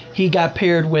once he got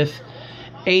paired with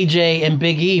AJ and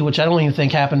Big E, which I don't even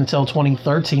think happened until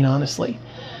 2013, honestly.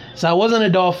 So I wasn't a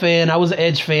Dolph fan, I was an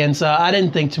Edge fan, so I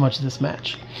didn't think too much of this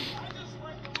match.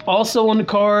 Also on the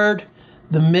card,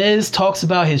 The Miz talks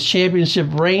about his championship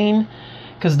reign,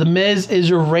 because The Miz is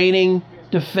your reigning,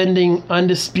 defending,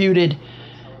 undisputed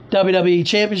WWE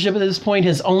Championship at this point.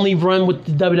 His only run with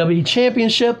the WWE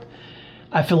Championship.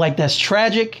 I feel like that's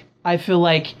tragic. I feel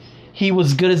like he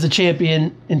was good as a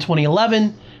champion in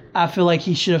 2011. I feel like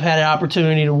he should have had an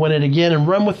opportunity to win it again and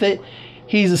run with it.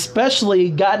 He's especially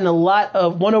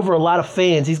won over a lot of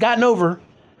fans. He's gotten over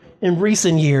in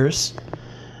recent years.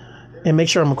 And make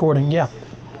sure I'm recording, yeah.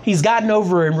 He's gotten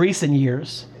over in recent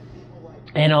years.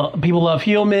 And people love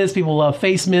heel Miz, people love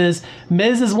face Miz.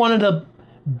 Miz is one of the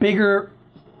bigger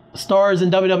stars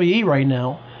in WWE right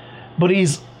now. But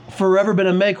he's forever been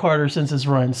a mid-carder since his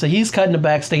run. So he's cutting a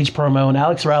backstage promo, and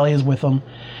Alex Riley is with him.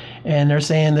 And they're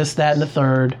saying this, that, and the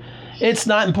third. It's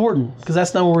not important, because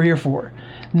that's not what we're here for.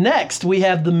 Next, we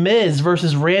have The Miz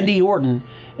versus Randy Orton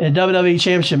in a WWE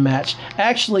Championship match.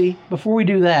 Actually, before we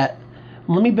do that,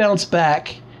 let me bounce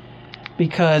back,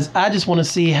 because I just want to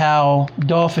see how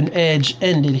Dolph and Edge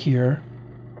ended here,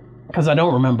 because I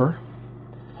don't remember.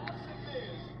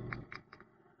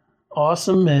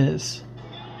 Awesome Miz.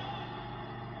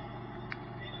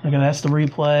 Okay, that's the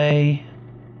replay.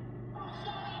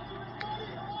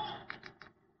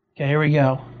 Okay, here we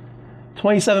go.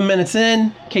 27 minutes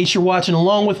in case you're watching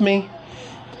along with me.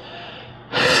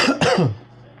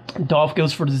 Dolph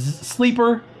goes for the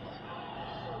sleeper.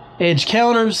 Edge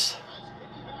counters.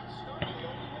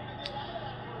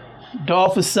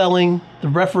 Dolph is selling. The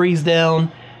referee's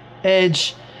down.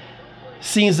 Edge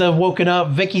seems to have woken up.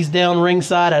 Vicky's down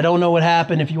ringside. I don't know what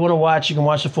happened. If you want to watch, you can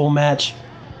watch the full match.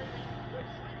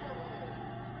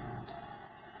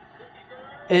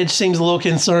 Edge seems a little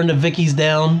concerned that Vicky's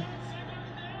down.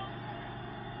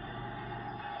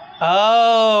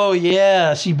 Oh,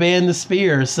 yeah, she banned the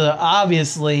spear. So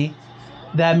obviously,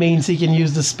 that means he can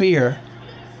use the spear.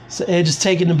 So Edge is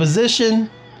taking the position.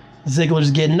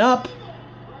 Ziggler's getting up.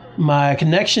 My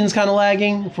connection's kind of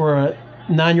lagging for a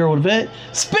 9-year-old event.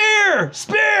 Spear!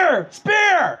 Spear!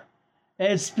 Spear!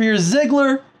 Edge spears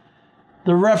Ziggler.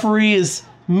 The referee is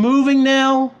moving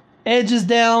now. Edge is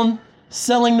down,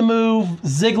 selling the move.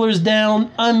 Ziggler's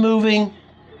down, unmoving.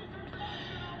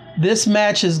 This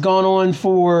match has gone on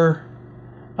for...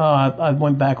 I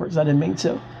went backwards. I didn't mean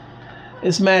to.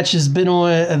 This match has been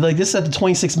on... This is at the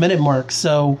 26-minute mark.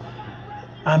 So,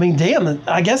 I mean, damn.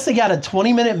 I guess they got a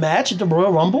 20-minute match at the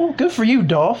Royal Rumble. Good for you,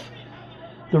 Dolph.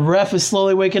 The ref is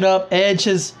slowly waking up. Edge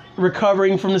is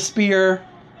recovering from the spear.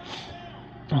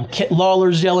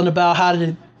 Lawler's yelling about how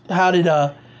did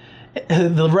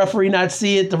the referee not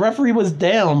see it. The referee was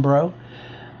down, bro.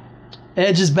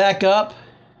 Edge is back up.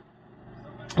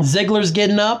 Ziggler's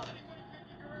getting up.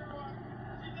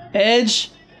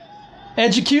 Edge.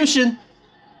 Execution.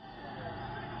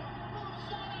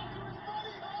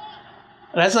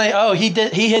 That's like, oh, he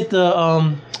hit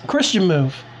the Christian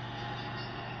move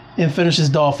and finishes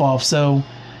Dolph off. So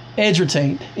Edge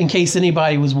retained, in case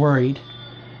anybody was worried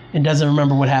and doesn't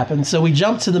remember what happened. So we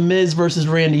jump to The Miz versus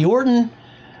Randy Orton.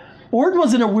 Orton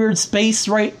was in a weird space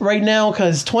right now,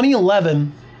 because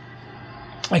 2011,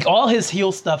 like, all his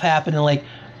heel stuff happened in like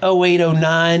 08,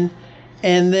 09,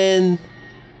 and then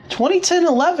 2010,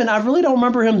 11, I really don't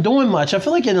remember him doing much. I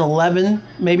feel like in 11,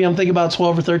 maybe I'm thinking about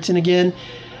 12 or 13 again,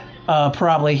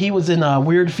 probably. He was in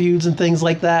weird feuds and things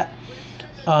like that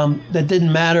that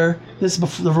didn't matter. This is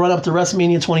before the run up to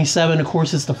WrestleMania 27. Of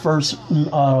course, it's the first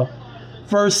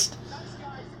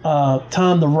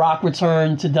time The Rock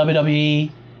returned to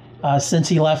WWE since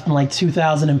he left in like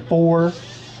 2004. Of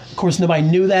course, nobody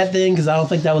knew that then because I don't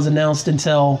think that was announced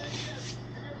until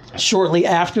shortly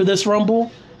after this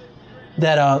Rumble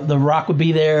that The Rock would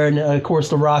be there. And of course,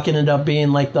 The Rock ended up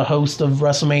being like the host of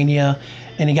WrestleMania,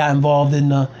 and he got involved in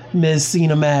the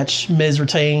Miz-Cena match. Miz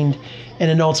retained, and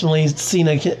then ultimately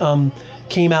Cena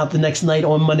came out the next night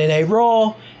on Monday Night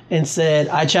Raw and said,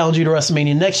 I challenge you to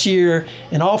WrestleMania next year.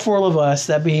 And all four of us,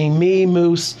 that being me,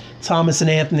 Moose, Thomas, and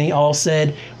Anthony, all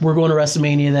said, we're going to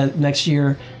WrestleMania that next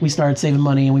year. We started saving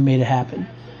money and we made it happen.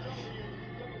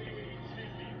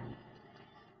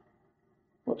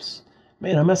 Whoops.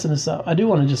 Man, I'm messing this up. I do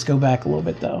want to just go back a little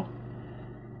bit, though.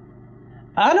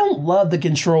 I don't love the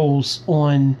controls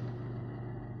on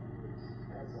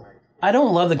the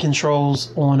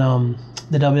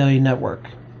WWE Network.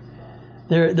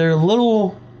 They're a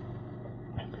little...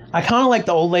 I kind of like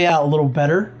the old layout a little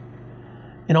better.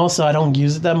 And also, I don't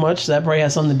use it that much. So that probably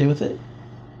has something to do with it.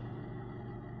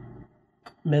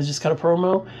 Miz just cut a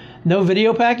promo. No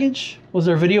video package? Was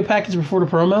there a video package before the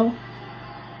promo?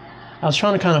 I was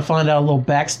trying to kind of find out a little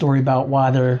backstory about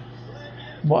why they're...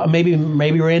 Well, maybe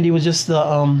Randy was just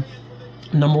the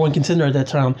number one contender at that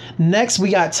time. Next,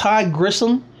 we got Todd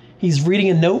Grissom. He's reading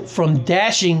a note from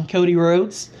Dashing Cody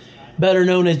Rhodes, better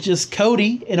known as just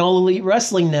Cody in All Elite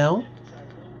Wrestling now.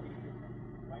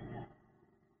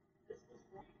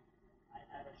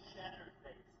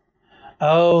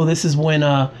 Oh, this is when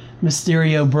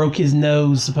Mysterio broke his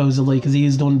nose, supposedly, because he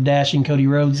was doing the Dashing Cody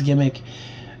Rhodes gimmick.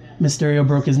 Mysterio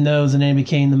broke his nose, and then he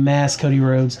became the Masked Cody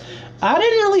Rhodes. I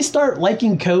didn't really start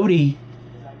liking Cody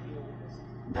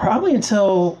probably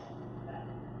until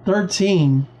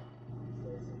 13,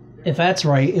 if that's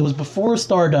right. It was before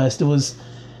Stardust. It was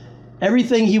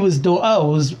everything he was doing.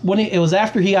 Oh, it was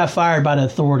after he got fired by the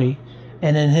Authority,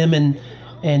 and then him and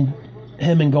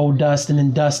Goldust and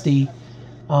then Dusty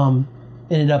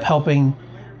ended up helping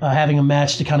having a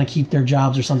match to kind of keep their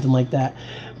jobs or something like that.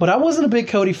 But I wasn't a big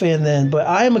Cody fan then, but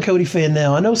I am a Cody fan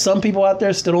now. I know some people out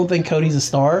there still don't think Cody's a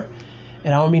star,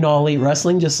 and I don't mean All Elite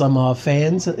Wrestling, just some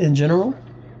fans in general.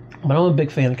 But I'm a big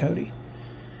fan of Cody.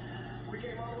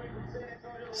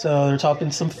 So they're talking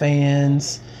to some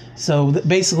fans. So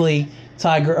basically,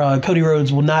 Cody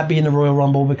Rhodes will not be in the Royal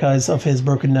Rumble because of his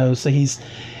broken nose. So he's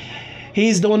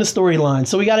doing the storyline.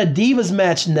 So we got a Divas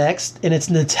match next, and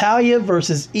it's Natalya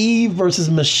versus Eve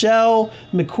versus Michelle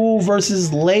McCool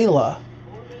versus Layla.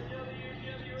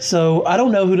 So I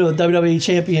don't know who the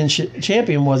WWE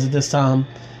champion was at this time.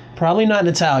 Probably not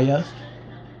Natalya.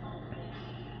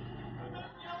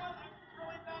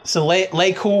 So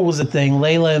Lay Cool was a thing.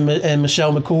 Layla and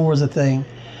Michelle McCool was a thing.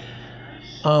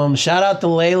 Shout out to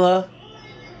Layla.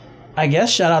 I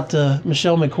guess shout out to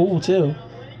Michelle McCool too.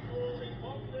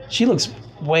 She looks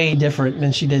way different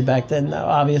than she did back then, though.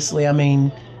 Obviously, I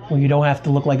mean, when you don't have to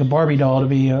look like a Barbie doll to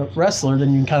be a wrestler,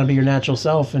 then you can kind of be your natural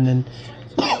self. And then,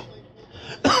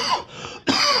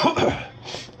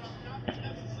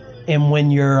 and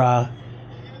when you're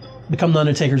become the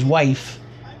Undertaker's wife,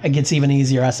 it gets even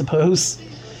easier, I suppose.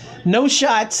 No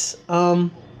shots.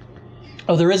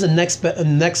 There is a next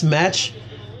match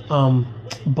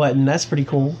button. That's pretty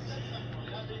cool.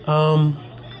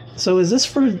 So is this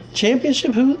for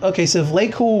championship? Okay, so if Lay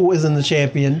Cool isn't the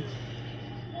champion,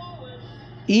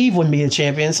 Eve wouldn't be a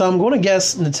champion. So I'm going to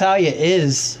guess Natalya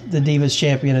is the Divas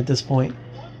champion at this point.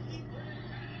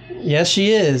 Yes,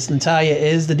 she is. Natalya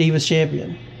is the Divas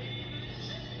champion.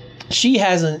 She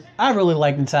hasn't... I really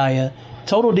like Natalya.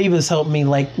 Total Divas helped me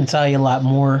like Natalya a lot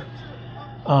more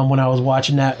when I was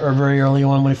watching that, or very early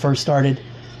on when it first started.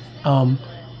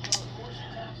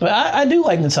 But I do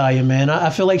like Natalya, man. I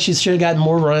feel like she should have gotten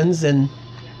more runs, and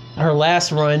her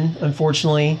last run,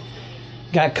 unfortunately,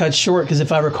 got cut short. Because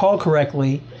if I recall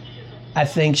correctly, I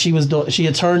think she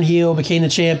had turned heel, became the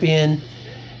champion,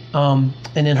 and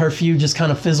then her feud just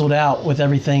kind of fizzled out with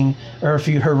everything. Or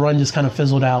her run just kind of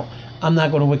fizzled out. I'm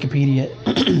not going to Wikipedia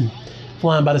it.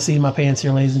 Flying by the seat of my pants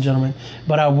here, ladies and gentlemen.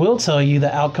 But I will tell you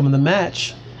the outcome of the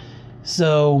match.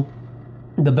 So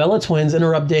the Bella Twins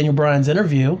interrupt Daniel Bryan's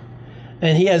interview,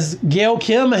 and he has Gail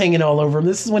Kim hanging all over him.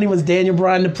 This is when he was Daniel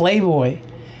Bryan the Playboy.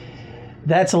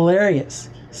 That's hilarious.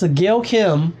 So Gail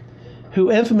Kim,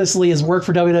 who infamously has worked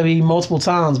for WWE multiple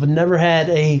times, but never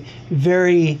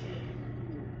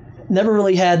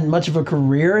really had much of a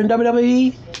career in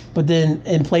WWE, but then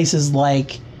in places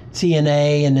like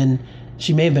TNA, and then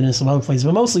she may have been in some other places,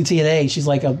 but mostly TNA. She's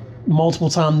like a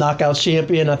multiple-time Knockouts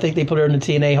champion. I think they put her in the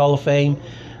TNA Hall of Fame.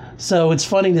 So it's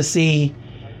funny to see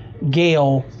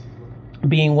Gail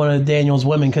being one of Daniel's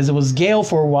women, because it was Gail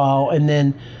for a while, and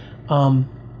then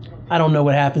I don't know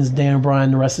what happens to Daniel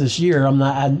Bryan the rest of this year.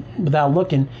 Without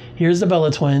looking. Here's the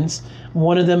Bella twins.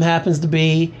 One of them happens to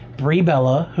be Brie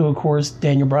Bella, who of course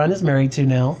Daniel Bryan is married to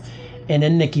now, and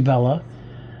then Nikki Bella.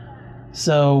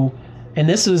 So, and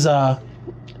this is I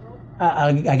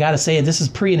gotta say it. This is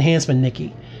pre-enhancement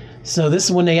Nikki. So this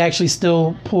is when they actually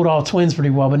still pulled off twins pretty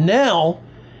well. But now,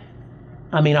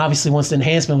 I mean, obviously once the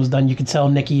enhancement was done, you could tell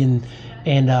Nikki and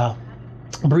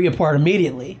Brie apart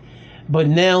immediately. But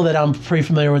now that I'm pretty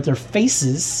familiar with their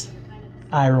faces,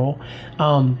 eye roll,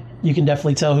 you can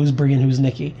definitely tell who's Brie and who's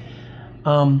Nikki.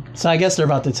 So I guess they're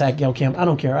about to attack Gail Kim. I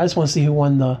don't care. I just want to see who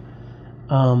won the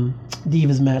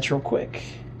Divas match real quick.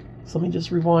 So let me just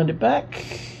rewind it back.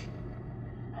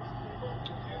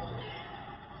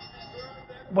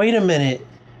 Wait a minute.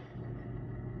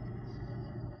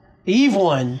 Eve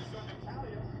won.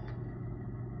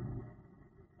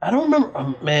 I don't remember.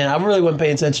 Oh, man, I really wasn't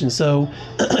paying attention. So,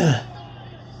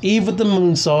 Eve with the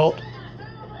moonsault.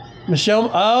 Michelle.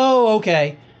 Oh,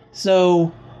 okay.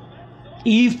 So,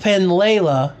 Eve pinned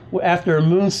Layla after a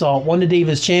moonsault, won the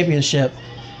Divas Championship.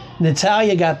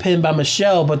 Natalya got pinned by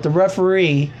Michelle, but the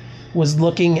referee was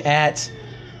looking at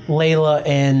Layla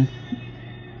and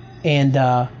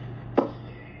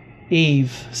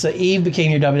Eve. So Eve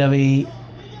became your WWE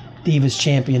Divas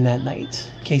Champion that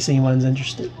night, in case anyone's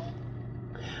interested.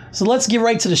 So let's get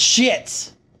right to the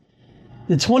shit.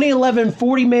 The 2011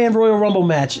 40-man Royal Rumble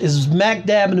match is smack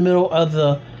dab in the middle of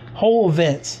the whole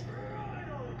event.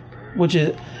 Which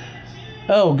is...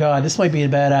 Oh, God, this might be a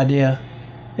bad idea.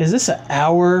 Is this an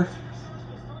hour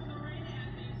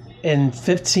and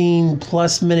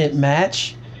 15-plus minute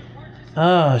match?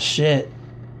 Oh, shit.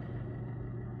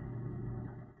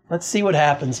 Let's see what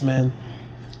happens, man.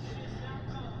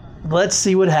 Let's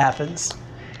see what happens.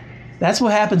 That's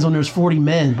what happens when there's 40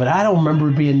 men, but I don't remember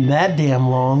it being that damn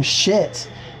long.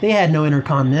 Shit. They had no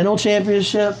Intercontinental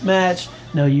Championship match,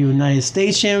 no United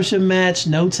States Championship match,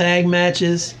 no tag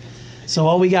matches. So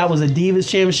all we got was a Divas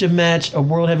Championship match, a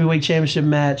World Heavyweight Championship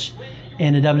match,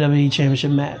 and a WWE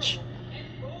Championship match.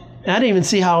 And I didn't even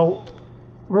see how,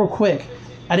 real quick,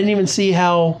 I didn't even see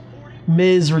how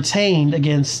Miz retained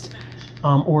against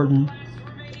Orton.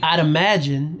 I'd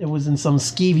imagine it was in some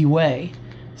skeevy way.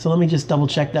 So let me just double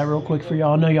check that real quick for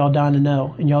y'all. I know y'all dying to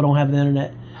know, and y'all don't have the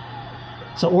internet.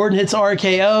 So Orton hits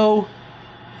RKO.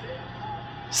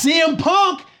 CM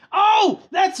Punk! Oh,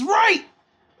 that's right!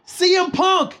 CM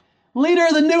Punk, leader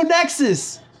of the New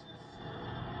Nexus,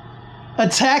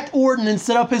 attacked Orton and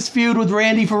set up his feud with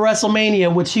Randy for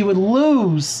WrestleMania, which he would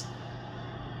lose.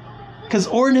 Because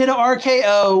Orton hit an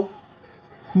RKO.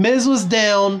 Miz was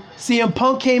down. CM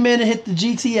Punk came in and hit the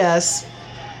GTS.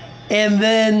 And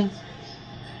then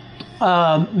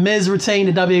Miz retained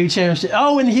the WWE Championship.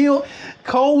 Oh, and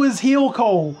Cole was heel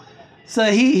Cole. So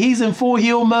he's in full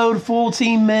heel mode, full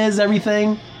team Miz,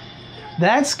 everything.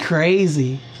 That's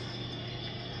crazy.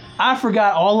 I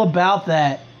forgot all about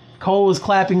that. Cole was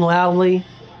clapping loudly.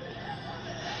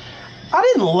 I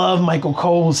didn't love Michael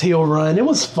Cole's heel run. It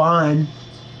was fine.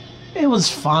 It was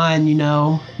fine, you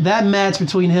know. That match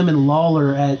between him and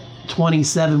Lawler at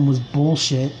 27 was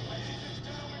bullshit.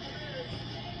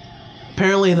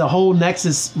 Apparently the whole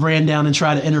Nexus ran down and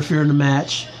tried to interfere in the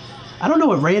match. I don't know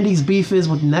what Randy's beef is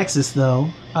with Nexus, though,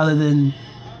 other than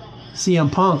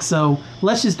CM Punk. So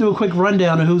let's just do a quick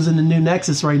rundown of who's in the new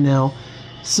Nexus right now.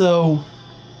 So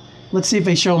let's see if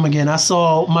they show him again. I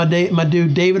saw my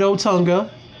dude David Otunga,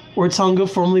 or Tonga,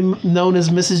 formerly known as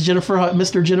Mr.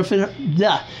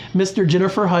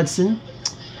 Jennifer Hudson.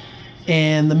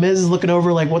 And the Miz is looking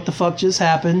over like, what the fuck just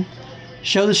happened?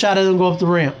 Show the shot of him go up the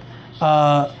ramp.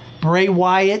 Bray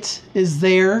Wyatt is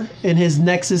there in his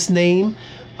Nexus name.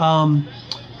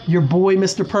 Your boy,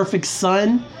 Mr. Perfect's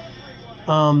son.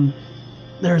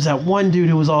 There's that one dude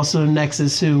who was also in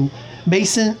Nexus who...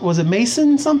 Mason, was it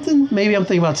Mason something? Maybe I'm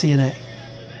thinking about TNA.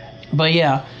 But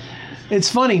yeah, it's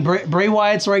funny. Bray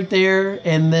Wyatt's right there,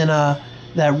 and then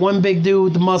that one big dude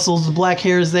with the muscles, the black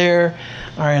hair is there.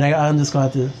 All right, I'm just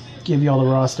going to have to give y'all the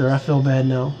roster. I feel bad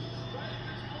now.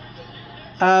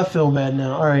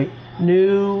 All right,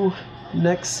 new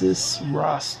Nexus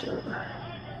roster.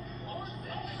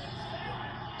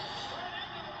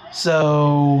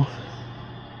 So...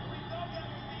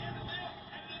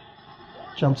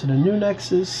 jump to the new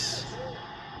Nexus.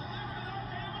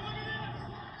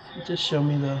 Just show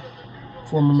me the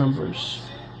former members.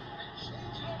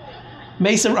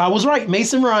 I was right.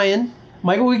 Mason Ryan,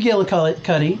 Michael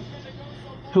McGillicuddy,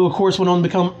 who of course went on to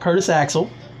become Curtis Axel,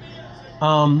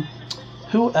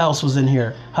 Who else was in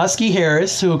here? Husky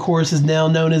Harris, who of course is now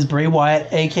known as Bray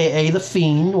Wyatt, aka The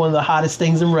Fiend, one of the hottest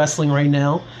things in wrestling right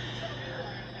now.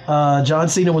 John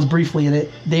Cena was briefly in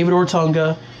it. David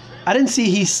Ortunga. I didn't see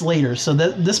Heath Slater, so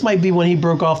this might be when he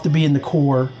broke off to be in the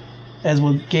core, as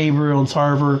with Gabriel and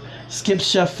Tarver. Skip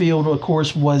Sheffield, of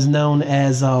course, was known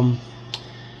as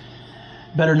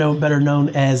better known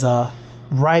as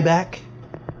Ryback.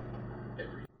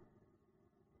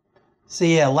 So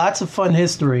yeah, lots of fun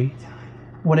history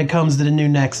when it comes to the new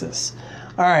Nexus.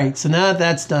 All right, so now that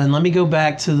that's done, let me go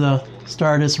back to the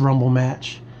Stardust Rumble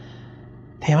match.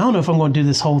 Damn, I don't know if I'm going to do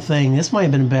this whole thing. This might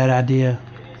have been a bad idea.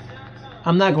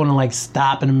 I'm not going to like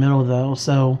stop in the middle though,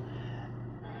 so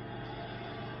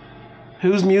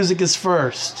whose music is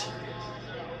first?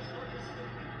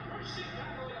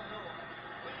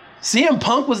 CM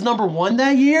Punk was number 1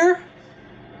 that year?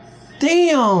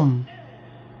 Damn.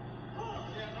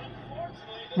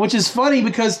 Which is funny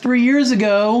because 3 years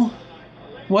ago,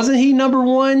 wasn't he number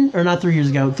 1? Or not 3 years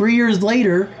ago, 3 years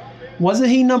later, wasn't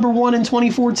he number 1 in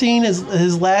 2014 as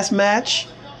his last match?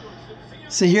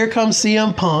 So here comes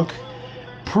CM Punk.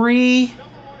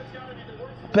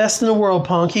 Best in the World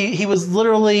Punk. He was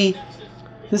literally,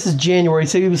 this is January,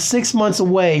 so he was 6 months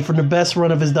away from the best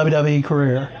run of his WWE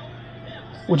career.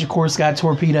 Which of course got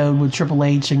torpedoed with Triple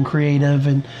H and Creative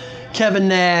and Kevin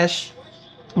Nash.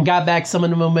 And got back some of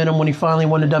the momentum when he finally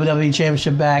won the WWE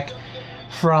Championship back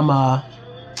from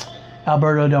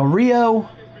Alberto Del Rio.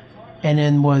 And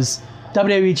then was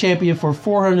WWE Champion for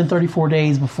 434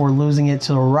 days before losing it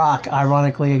to The Rock,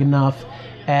 ironically enough,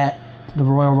 at the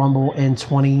Royal Rumble in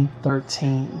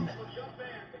 2013.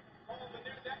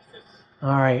 All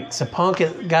right, so Punk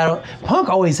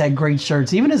always had great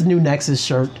shirts, even his new Nexus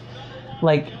shirt.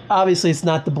 Like, obviously it's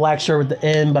not the black shirt with the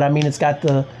N, but I mean it's got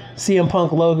the CM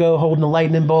Punk logo holding the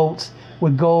lightning bolts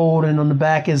with gold, and on the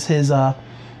back is his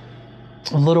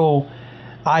little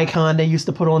icon they used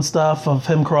to put on stuff of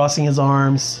him crossing his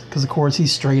arms, because of course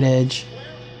he's straight edge.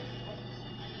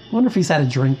 I wonder if he's had a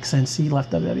drink since he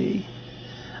left WWE.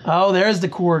 Oh, there's the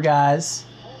core guys.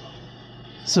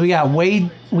 So we got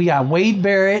Wade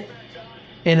Barrett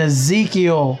and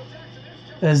Ezekiel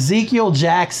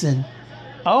Jackson.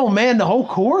 Oh man, the whole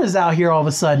core is out here all of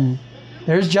a sudden.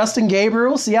 There's Justin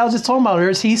Gabriel. See, I was just talking about,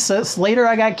 there's Heath Slater.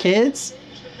 I got kids.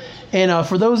 And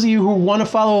for those of you who want to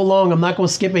follow along, I'm not going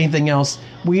to skip anything else.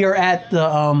 We are at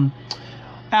the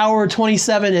hour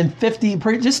 27 and 50.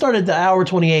 Just started the hour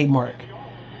 28 mark,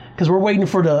 because we're waiting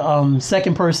for the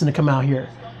second person to come out here.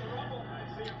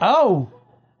 Oh,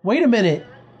 wait a minute.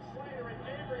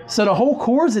 So the whole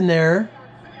core's in there.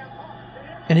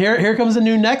 And here comes the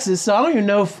new Nexus. So I don't even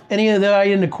know if any of the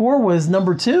in the core was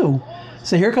number 2.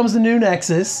 So here comes the new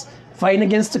Nexus fighting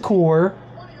against the core.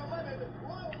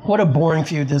 What a boring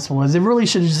feud this was. It really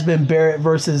should have just been Barrett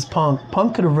versus Punk.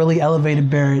 Punk could have really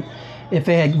elevated Barrett if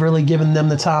they had really given them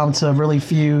the time to really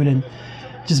feud and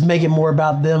just make it more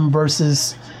about them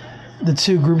versus the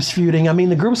two groups feuding. I mean,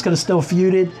 the groups could have still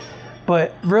feuded,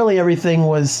 but really everything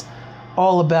was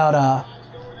all about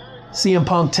CM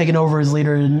Punk taking over as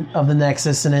leader of the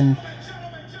Nexus and then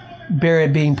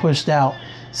Barrett being pushed out.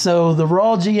 So the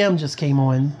Raw GM just came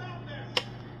on.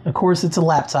 Of course, it's a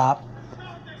laptop.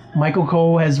 Michael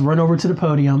Cole has run over to the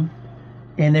podium,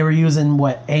 and they were using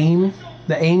AIM,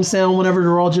 the AIM sound whenever the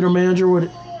Raw general manager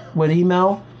would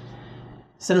email,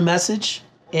 send a message,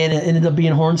 and it ended up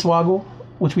being Hornswoggle,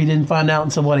 which we didn't find out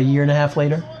until a year and a half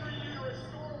later.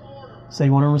 So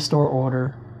you want to restore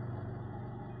order.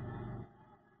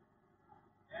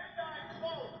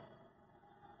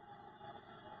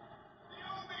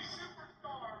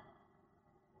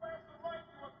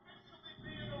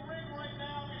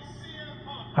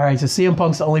 All right, so CM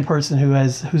Punk's the only person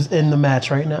who's in the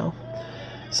match right now.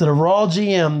 So the Raw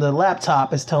GM, the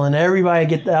laptop, is telling everybody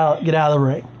get out of the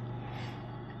ring.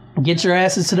 Get your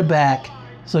asses to the back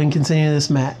so we can continue this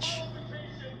match.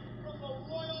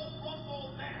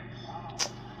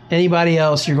 Anybody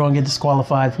else, you're going to get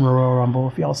disqualified from the Royal Rumble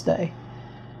if y'all stay.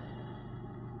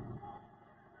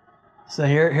 So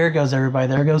here goes everybody.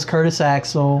 There goes Curtis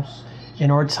Axel and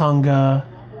Ortunga,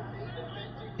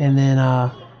 and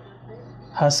then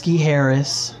Husky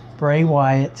Harris, Bray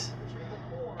Wyatt.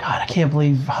 God, I can't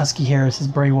believe Husky Harris is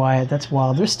Bray Wyatt. That's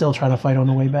wild. They're still trying to fight on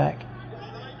the way back.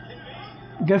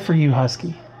 Good for you,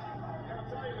 Husky.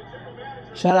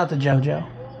 Shout out to JoJo.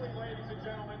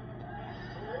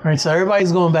 All right, so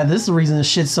everybody's going back. This is the reason this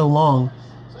shit's so long.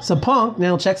 So Punk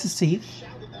now checks his teeth,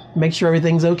 makes sure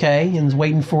everything's okay, and is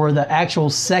waiting for the actual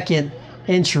second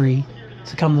entry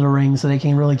to come to the ring so they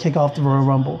can really kick off the Royal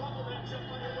Rumble.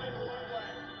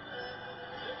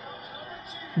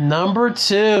 Number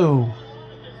 2.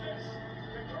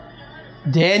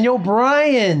 Daniel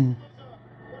Bryan.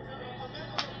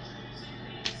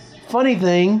 Funny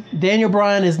thing, Daniel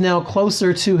Bryan is now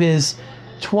closer to his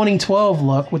 2012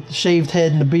 look with the shaved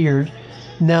head and the beard.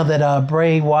 Now that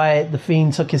Bray Wyatt, the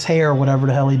Fiend, took his hair or whatever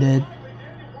the hell he did.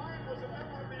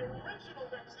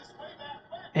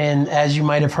 And as you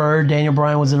might have heard, Daniel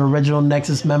Bryan was an original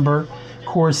Nexus member. Of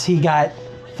course, he got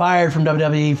fired from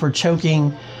WWE for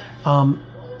choking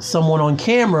someone on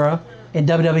camera. And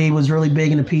WWE was really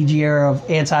big in the PG era of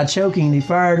anti-choking. They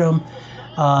fired him.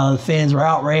 The fans were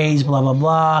outraged, blah, blah,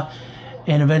 blah.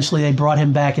 And eventually they brought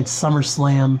him back at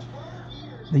SummerSlam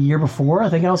the year before. I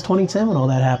think that was 2010 when all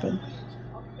that happened.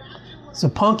 So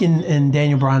Punk and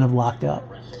Daniel Bryan have locked up.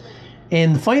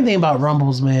 And the funny thing about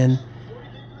Rumbles, man,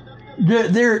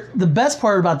 the best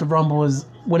part about the Rumble is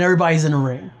when everybody's in the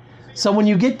ring. So when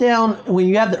you get down, when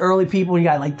you have the early people, you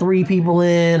got like 3 people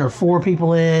in or 4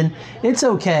 people in, it's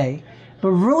okay.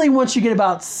 But really once you get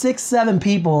about 6, 7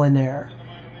 people in there,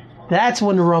 that's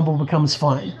when the Rumble becomes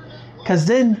fun. Because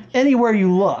then anywhere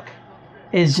you look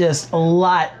is just a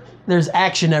lot, there's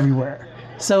action everywhere.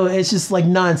 So it's just like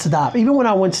non-stop. Even when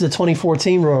I went to the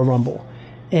 2014 Royal Rumble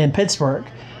in Pittsburgh,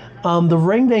 the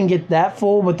ring didn't get that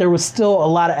full, but there was still a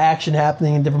lot of action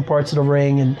happening in different parts of the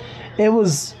ring. And it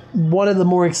was one of the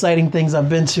more exciting things I've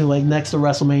been to, like next to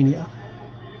WrestleMania.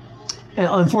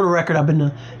 And for the record, I've been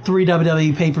to 3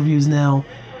 WWE pay-per-views now.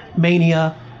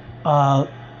 Mania, the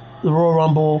Royal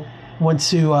Rumble, went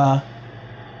to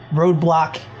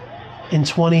Roadblock in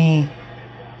 14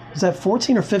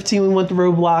 or 15 we went to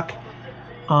Roadblock.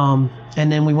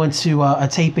 And then we went to a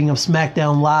taping of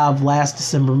SmackDown Live last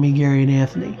December, me, Gary, and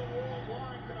Anthony.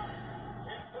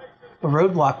 But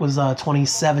Roadblock was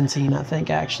 2017, I think,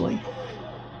 actually.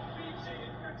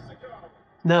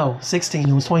 No, 16.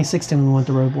 It was 2016 when we went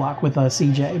to Roadblock with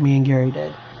CJ. Me and Gary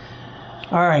did.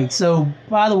 All right, so,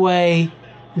 by the way,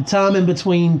 the time in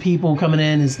between people coming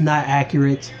in is not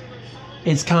accurate.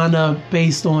 It's kind of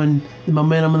based on the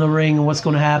momentum in the ring and what's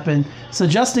going to happen. So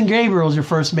Justin Gabriel is your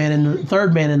third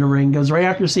man in the ring. Goes right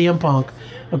after CM Punk,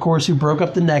 of course, who broke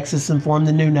up the Nexus and formed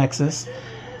the new Nexus.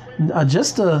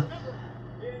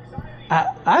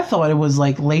 I thought it was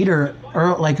like later,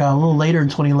 or like a little later in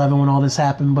 2011 when all this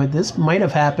happened, but this might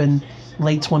have happened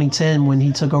late 2010 when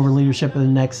he took over leadership of the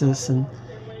Nexus and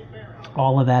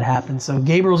all of that happened. So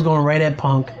Gabriel's going right at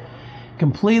Punk,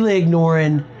 completely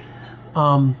ignoring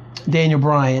Daniel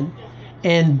Bryan.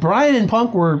 And Bryan and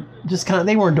Punk were just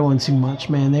they weren't doing too much,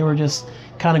 man. They were just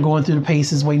kind of going through the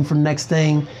paces, waiting for the next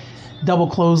thing. Double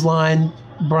clothesline.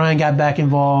 Bryan got back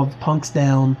involved. Punk's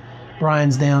down.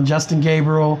 Bryan's down. Justin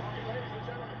Gabriel,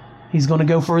 he's going to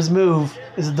go for his move.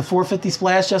 Is it the 450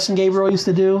 splash Justin Gabriel used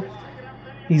to do?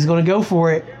 He's going to go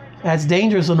for it. That's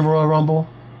dangerous on the Royal Rumble.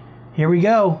 Here we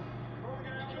go.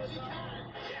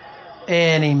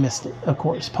 And he missed it, of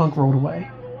course. Punk rolled away.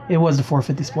 It was the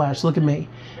 450 splash. Look at me.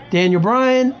 Daniel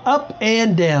Bryan, up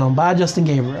and down by Justin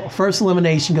Gabriel. First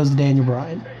elimination goes to Daniel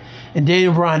Bryan. And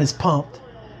Daniel Bryan is pumped.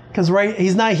 Because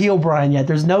he's not heel Bryan yet.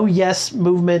 There's no yes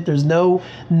movement. There's no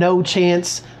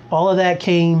chance. All of that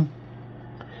came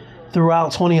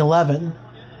throughout 2011.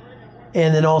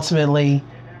 And then ultimately,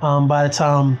 by the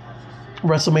time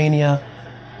WrestleMania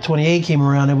 28 came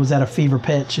around, it was at a fever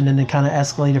pitch. And then it kind of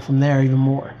escalated from there even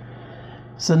more.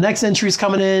 So next entry is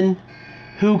coming in.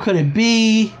 Who could it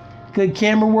be? Good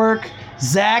camera work.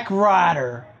 Zack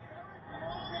Ryder.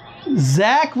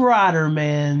 Zack Ryder,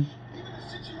 man.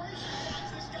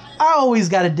 I always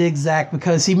got to dig Zack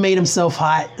because he made himself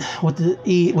hot with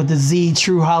the Z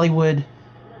True Hollywood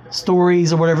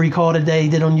Stories or whatever he called it that he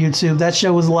did on YouTube. That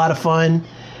show was a lot of fun.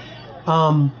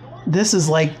 This is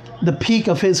like the peak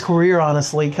of his career,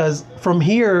 honestly, because from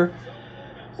here,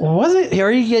 was it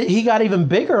here? He got even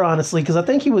bigger, honestly, because I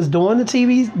think he was doing the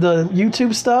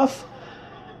YouTube stuff,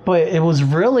 but it was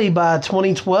really by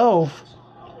 2012,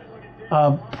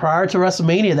 prior to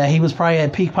WrestleMania, that he was probably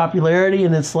at peak popularity.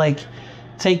 And it's like,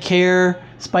 Take Care,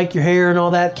 Spike Your Hair, and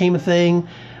all that came a thing.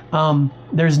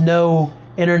 There's no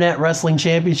Internet Wrestling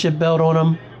Championship belt on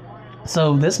him,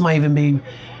 so this might even be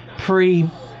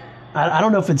I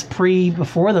don't know if it's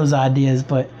before those ideas,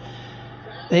 but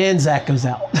then Zack goes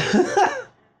out.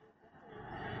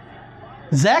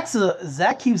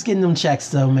 Zack keeps getting them checks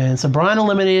though, man. So Bryan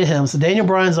eliminated him. So Daniel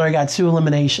Bryan's already got 2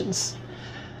 eliminations.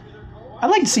 I'd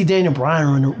like to see Daniel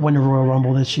Bryan win the Royal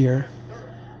Rumble this year.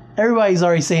 Everybody's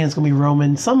already saying it's going to be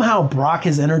Roman. Somehow Brock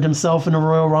has entered himself in the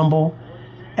Royal Rumble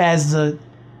as the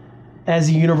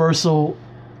universal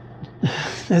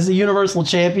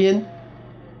champion,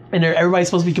 and everybody's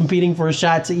supposed to be competing for a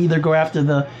shot to either go after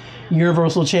the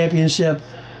Universal Championship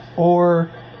or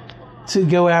to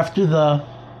go after the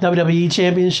WWE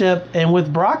Championship. And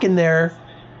with Brock in there,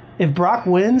 if Brock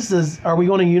wins, are we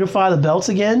going to unify the belts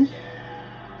again?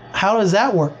 How does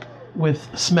that work with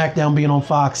SmackDown being on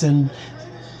Fox and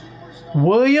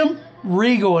William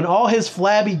Regal in all his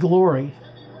flabby glory?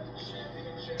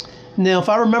 Now, if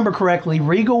I remember correctly,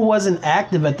 Regal wasn't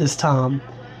active at this time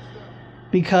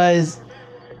because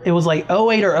it was like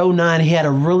 08 or 09. He had a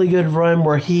really good run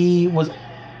where he was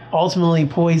ultimately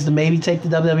poised to maybe take the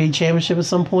WWE Championship at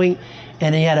some point,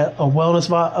 and he had a wellness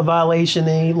violation,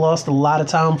 and he lost a lot of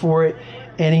time for it,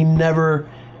 and he never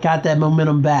got that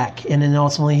momentum back. And then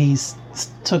ultimately he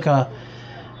took a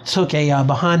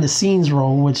behind the scenes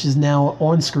role, which is now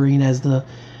on screen as the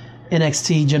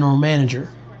NXT general manager.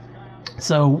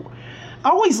 So I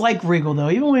always liked Regal though,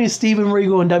 even when Steven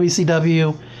Regal in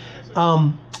WCW.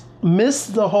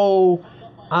 Missed the whole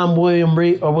I'm William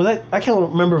Regal, or was that, I can't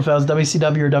remember if that was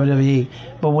WCW or WWE,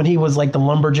 but when he was like the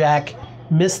lumberjack,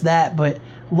 missed that. But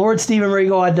Lord Steven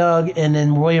Regal I dug, and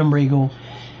then William Regal,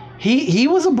 he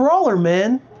was a brawler,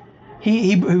 man.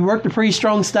 He worked a pretty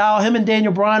strong style. Him and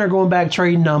Daniel Bryan are going back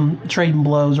trading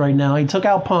blows right now. He took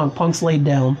out Punk. Punk's laid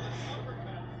down,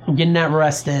 getting that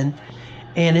rest in.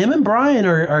 And him and Bryan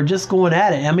are just going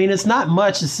at it. I mean, it's not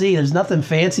much to see. There's nothing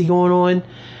fancy going on.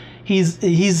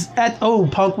 He's at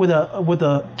Punk with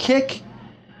a kick,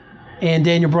 and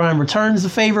Daniel Bryan returns the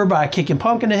favor by kicking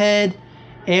Punk in the head,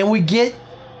 and we get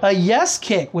a yes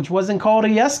kick, which wasn't called a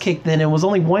yes kick then. It was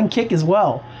only one kick as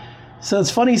well. So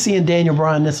it's funny seeing Daniel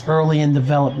Bryan this early in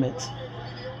development.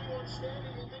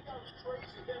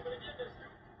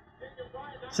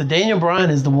 So Daniel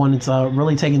Bryan is the one that's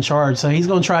really taking charge. So he's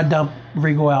going to try to dump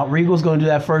Regal out. Regal's going to do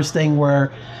that first thing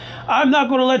where, I'm not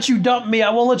going to let you dump me.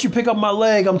 I won't let you pick up my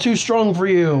leg. I'm too strong for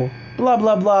you. Blah,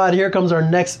 blah, blah. And here comes our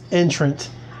next entrant.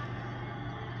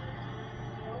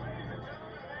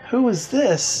 Who is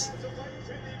this?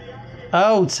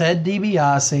 Oh, Ted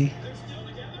DiBiase.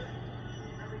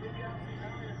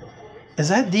 Is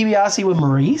that DiBiase with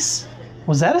Maurice?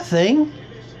 Was that a thing?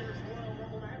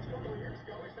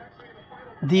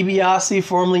 DiBiase,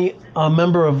 formerly a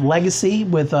member of Legacy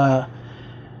with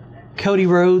Cody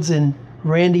Rhodes and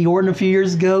Randy Orton a few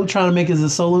years ago, trying to make it as a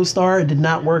solo star. It did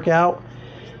not work out.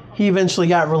 He eventually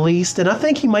got released, and I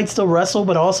think he might still wrestle,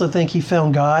 but I also think he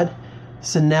found God.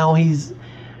 So now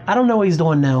I don't know what he's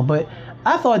doing now, but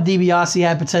I thought DiBiase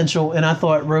had potential, and I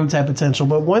thought Rhodes had potential.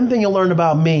 But one thing you'll learn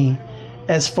about me,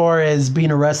 as far as being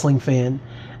a wrestling fan,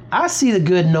 I see the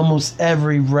good in almost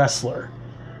every wrestler.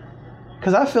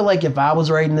 Because I feel like if I was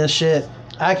writing this shit,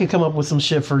 I could come up with some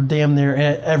shit for damn near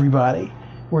everybody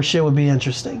where shit would be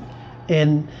interesting.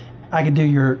 And I could do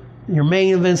your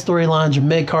main event storylines, your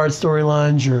mid-card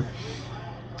storylines, your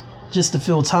just to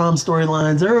fill time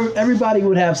storylines. Everybody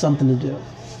would have something to do.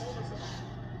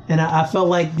 And I felt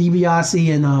like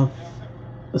DiBiase and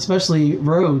especially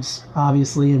Rhodes,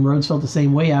 obviously, and Rhodes felt the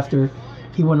same way after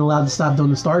he wasn't allowed to stop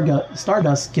doing the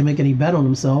Stardust gimmick, and he bet on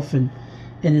himself and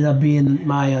ended up being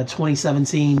my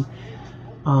 2017.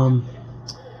 Do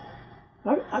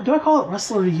I call it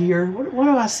Wrestler of the Year? What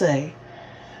do I say?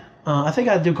 I think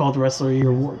I do call it the Wrestler of the Year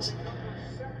Awards.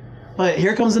 But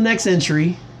here comes the next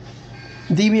entry.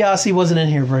 DiBiase wasn't in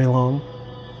here very long.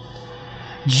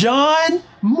 John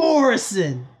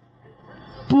Morrison.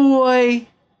 Boy,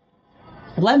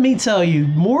 let me tell you,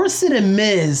 Morrison and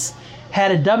Miz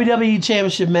had a WWE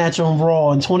Championship match on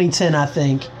Raw in 2010, I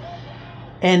think.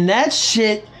 And that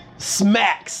shit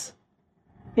smacks.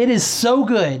 It is so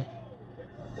good.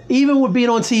 Even with being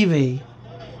on TV.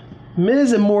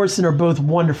 Miz and Morrison are both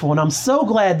wonderful, and I'm so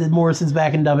glad that Morrison's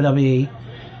back in WWE.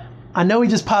 I know he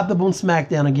just popped up on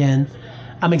SmackDown again.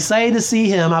 I'm excited to see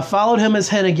him. I followed him as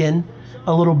Hennigan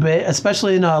a little bit,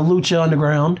 especially in Lucha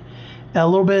Underground, a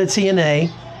little bit of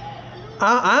TNA.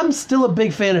 I'm still a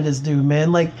big fan of this dude,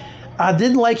 man. Like, I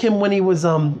didn't like him when he was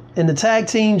in the tag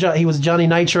team. He was Johnny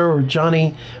Nitro or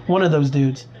Johnny, one of those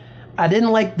dudes. I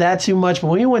didn't like that too much, but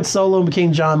when he went solo and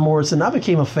became John Morrison, I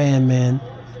became a fan, man.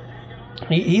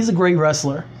 He's a great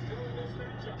wrestler.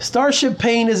 Starship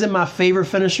Pain isn't my favorite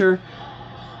finisher.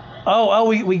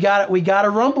 We got a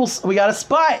rumble. We got a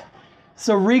spot.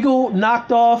 So Regal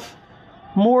knocked off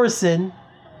Morrison.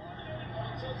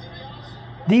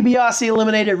 DiBiase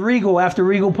eliminated Regal after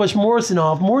Regal pushed Morrison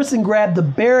off. Morrison grabbed the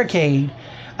barricade.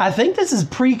 I think this is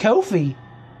pre-Kofi.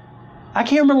 I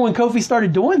can't remember when Kofi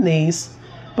started doing these.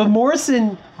 But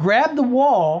Morrison grabbed the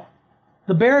wall,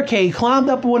 the barricade, climbed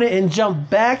up on it, and jumped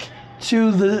back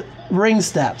to the ring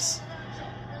steps.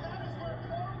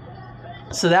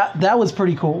 So that was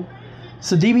pretty cool.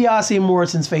 So DiBiase and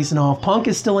Morrison's facing off. Punk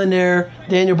is still in there.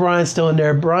 Daniel Bryan's still in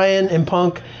there. Bryan and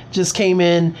Punk just came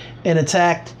in and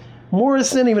attacked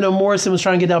Morrison, even though Morrison was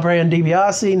trying to get the upper hand on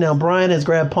DiBiase, now Bryan has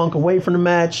grabbed Punk away from the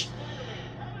match.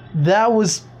 That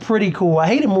was pretty cool. I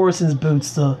hated Morrison's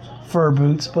boots, the fur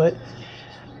boots, but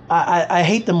I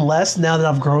hate them less now that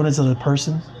I've grown as a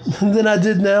person than I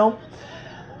did now.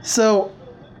 So,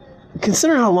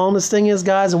 considering how long this thing is,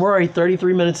 guys, and we're already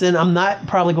 33 minutes in, I'm not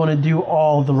probably going to do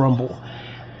all of the Rumble.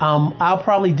 I'll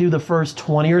probably do the first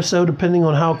 20 or so, depending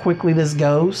on how quickly this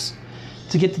goes,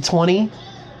 to get to 20.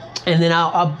 And then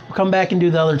I'll come back and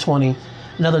do the other 20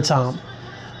 another time.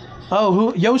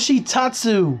 Oh,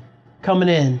 Yoshitatsu coming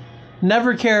in.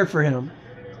 Never cared for him.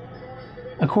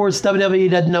 Of course, WWE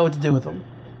doesn't know what to do with him.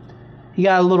 He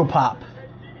got a little pop.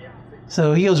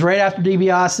 So he goes right after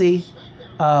DiBiase.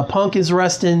 Punk is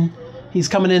resting. He's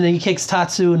coming in and he kicks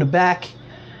Tatsu in the back.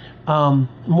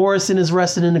 Morrison is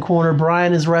resting in the corner.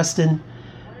 Bryan is resting.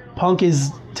 Punk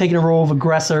is taking a role of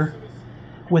aggressor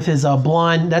with his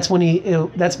blonde.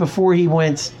 That's before he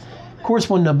went. Of course,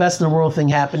 when the Best in the World thing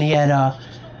happened, he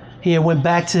had went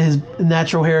back to his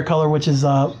natural hair color, which is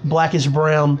blackish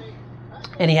brown,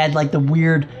 and he had like the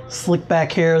weird slick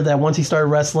back hair that once he started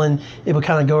wrestling, it would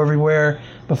kind of go everywhere.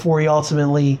 Before he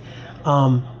ultimately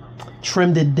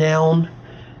trimmed it down,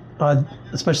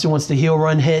 especially once the heel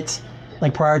run hit,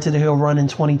 like prior to the heel run in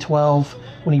 2012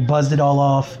 when he buzzed it all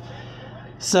off.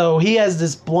 So he has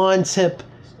this blonde tip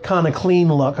kind of clean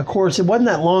look. Of course, it wasn't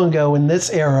that long ago in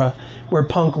this era where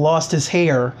Punk lost his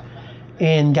hair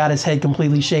and got his head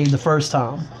completely shaved the first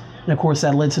time. And of course,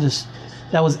 that led to this.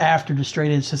 That was after the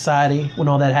Straight Edge Society when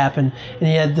all that happened. And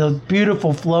he had the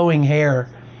beautiful flowing hair.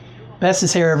 Best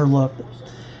his hair ever looked.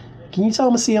 Can you tell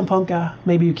him a CM Punk guy?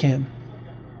 Maybe you can.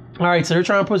 All right, so they're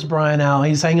trying to push Bryan out.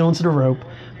 He's hanging onto the rope.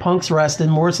 Punk's resting.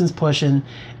 Morrison's pushing.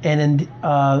 And then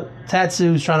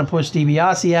Tatsu's trying to push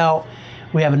DiBiase out.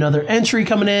 We have another entry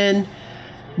coming in.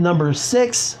 Number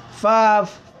 6, 5,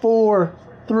 4,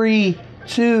 3,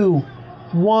 2,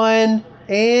 1.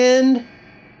 And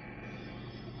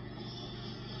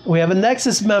we have a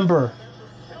Nexus member.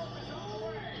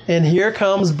 And here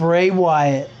comes Bray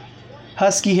Wyatt.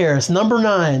 Husky Harris, number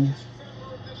 9.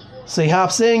 So he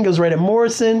hops in, goes right at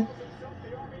Morrison.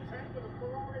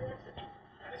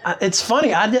 It's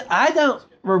funny, I don't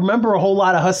remember a whole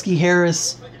lot of Husky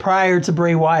Harris prior to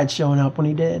Bray Wyatt showing up when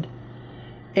he did.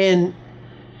 And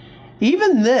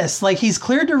even this, like, he's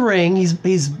cleared the ring,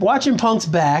 he's watching Punk's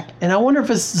back, and I wonder if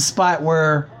it's the spot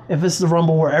where, if it's the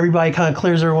Rumble where everybody kind of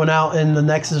clears everyone out and the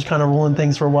Nexus is kind of rolling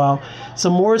things for a while. So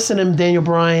Morrison and Daniel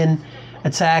Bryan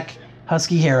attack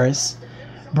Husky Harris.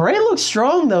 Bray looks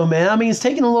strong though, man. I mean, he's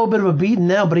taking a little bit of a beating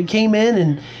now, but he came in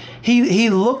and he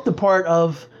looked the part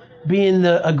of being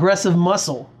the aggressive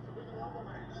muscle.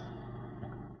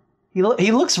 He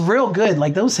looks real good.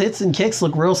 Like, those hits and kicks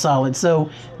look real solid. So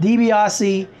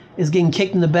DiBiase is getting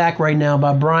kicked in the back right now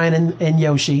by Bryan and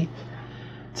Yoshi,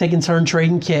 taking turn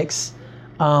trading kicks.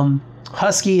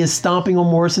 Husky is stomping on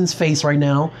Morrison's face right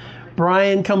now.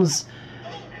 Bryan comes.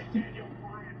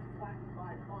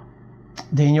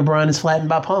 Daniel Bryan is flattened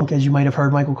by Punk, as you might have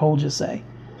heard Michael Cole just say.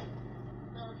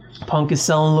 Punk is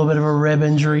selling a little bit of a rib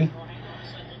injury.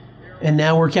 And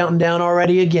now we're counting down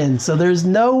already again. So there's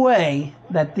no way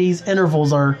that these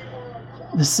intervals are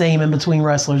the same in between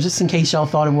wrestlers, just in case y'all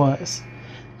thought it was.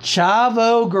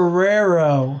 Chavo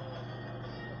Guerrero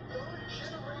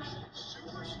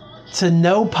to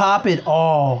no pop at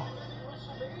all.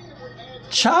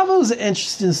 Chavo's an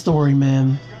interesting story,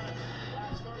 man.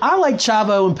 I like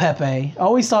Chavo and Pepe. I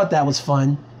always thought that was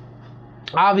fun.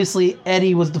 Obviously,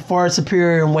 Eddie was the far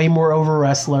superior and way more over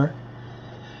wrestler.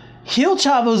 Heel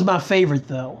Chavo's my favorite,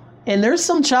 though. And there's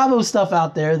some Chavo stuff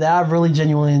out there that I really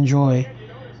genuinely enjoy.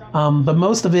 But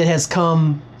most of it has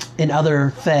come in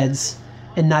other feds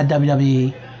and not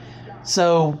WWE.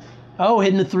 So,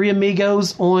 hitting the Three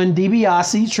Amigos on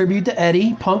DiBiase, tribute to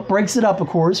Eddie. Punk breaks it up, of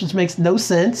course, which makes no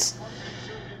sense.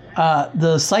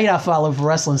 The site I follow for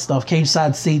wrestling stuff, Cage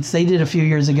Side Seats, they did a few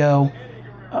years ago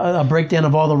a breakdown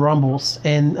of all the Rumbles,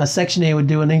 and a section they would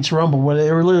do in each Rumble where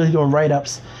they were literally doing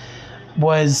write-ups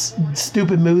was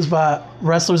stupid moves by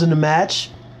wrestlers in the match,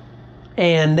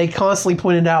 and they constantly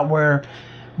pointed out where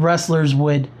wrestlers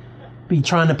would be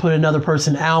trying to put another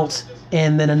person out,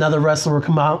 and then another wrestler would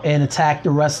come out and attack the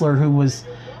wrestler who was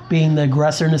being the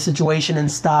aggressor in the situation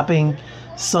and stopping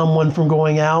someone from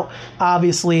going out.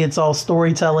 Obviously, it's all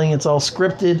storytelling, it's all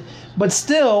scripted, but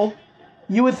still,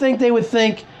 you would think they would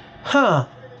think,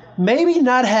 maybe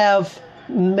not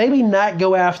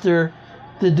go after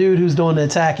the dude who's doing the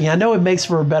attacking. I know it makes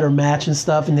for a better match and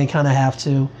stuff, and they kind of have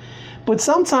to. But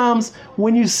sometimes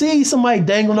when you see somebody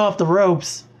dangling off the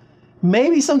ropes,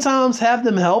 maybe sometimes have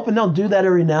them help, and they'll do that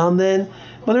every now and then.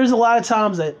 But there's a lot of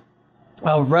times that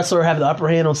a wrestler have the upper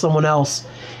hand on someone else,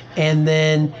 and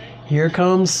then here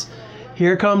comes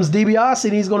DiBiase,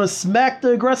 and he's going to smack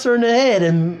the aggressor in the head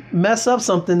and mess up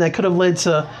something that could have led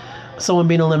to someone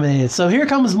being eliminated. So here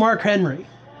comes Mark Henry.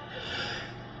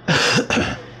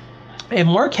 And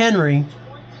Mark Henry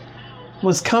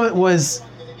he's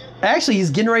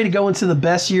getting ready to go into the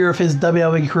best year of his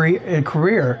WWE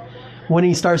career when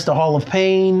he starts the Hall of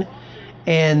Pain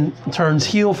and turns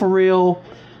heel for real.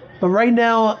 But right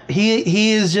now,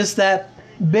 he is just that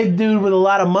big dude with a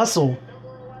lot of muscle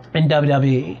in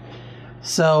WWE.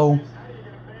 So,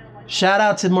 shout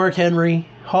out to Mark Henry,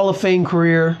 Hall of Fame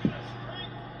career.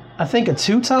 I think a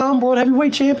 2-time World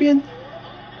Heavyweight Champion.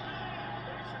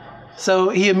 So,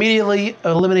 he immediately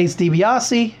eliminates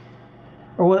DiBiase.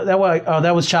 Or that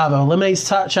was Chavo. Eliminates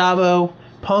Chavo.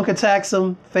 Punk attacks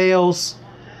him, fails.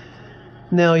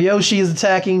 Now, Yoshi is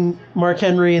attacking Mark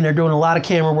Henry, and they're doing a lot of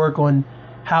camera work on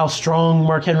how strong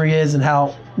Mark Henry is and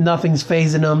how nothing's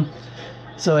phasing him.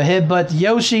 So, a headbutt to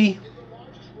Yoshi.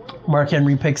 Mark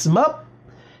Henry picks him up,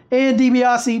 and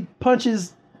DiBiase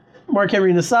punches Mark Henry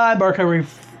in the side. Mark Henry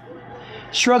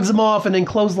shrugs him off and then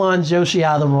clotheslines Yoshi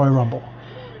out of the Royal Rumble.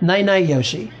 Night-night,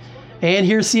 Yoshi. And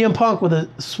here's CM Punk with a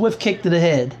swift kick to the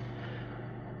head.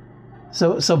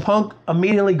 So Punk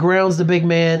immediately grounds the big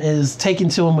man and is taken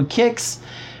to him with kicks.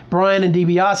 Bryan and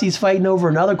DiBiase's fighting over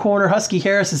another corner. Husky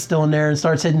Harris is still in there and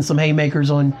starts hitting some haymakers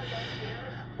on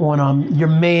your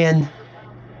man,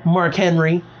 Mark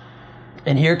Henry.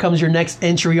 And here comes your next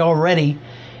entry already.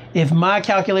 If my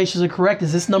calculations are correct,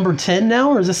 is this number 10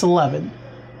 now or is this 11?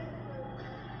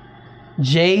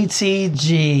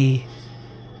 JTG.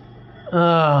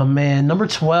 Oh, man. Number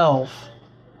 12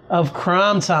 of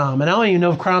Crime Time. And I don't even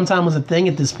know if Crime Time was a thing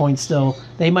at this point still.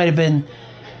 They might have been...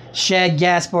 Shad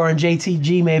Gaspar and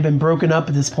JTG may have been broken up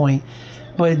at this point.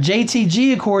 But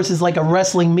JTG, of course, is like a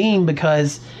wrestling meme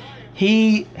because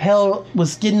he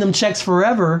was getting them checks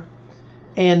forever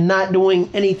and not doing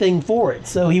anything for it.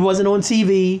 So he wasn't on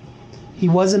TV. He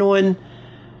wasn't on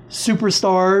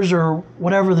Superstars or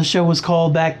whatever the show was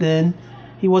called back then.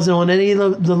 He wasn't on any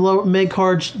of the lower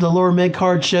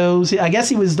mid-card shows. I guess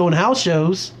he was doing house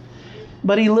shows.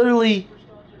 But he literally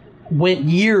went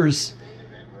years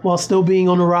while still being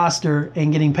on the roster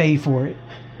and getting paid for it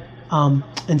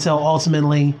until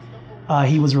ultimately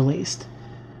he was released.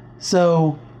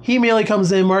 So he immediately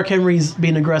comes in. Mark Henry's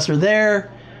being an aggressor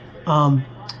there.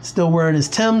 Still wearing his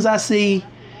Timbs, I see.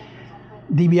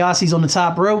 DiBiase's on the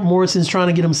top rope. Morrison's trying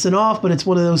to get him sent off, but it's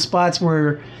one of those spots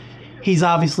where he's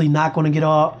obviously not going to get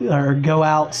off or go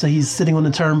out, so he's sitting on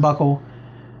the turnbuckle.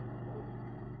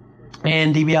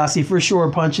 And DiBiase for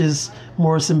sure punches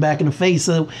Morrison back in the face.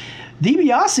 So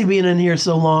DiBiase being in here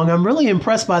so long, I'm really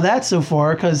impressed by that so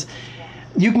far because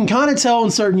you can kind of tell in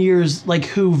certain years like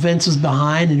who Vince was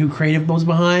behind and who creative was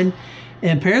behind.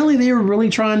 And apparently they were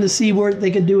really trying to see what they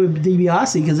could do with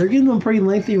DiBiase because they're giving him a pretty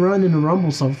lengthy run in the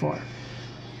Rumble so far.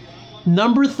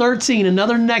 Number 13,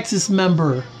 another Nexus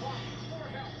member.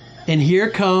 And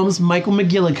here comes Michael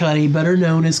McGillicuddy, better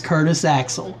known as Curtis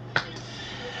Axel.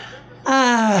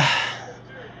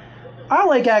 I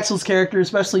like Axel's character,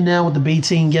 especially now with the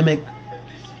B-Team gimmick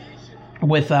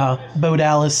with Bo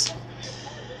Dallas.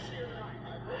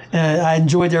 I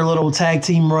enjoyed their little tag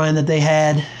team run that they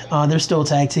had. They're still a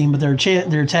tag team, but their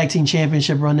tag team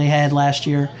championship run they had last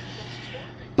year.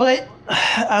 But,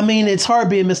 I mean, it's hard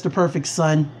being Mr. Perfect's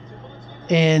son.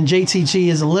 And JTG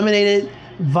is eliminated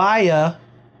via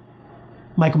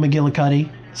Michael McGillicuddy.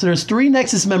 So there's 3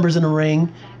 Nexus members in the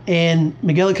ring. And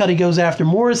McGillicuddy goes after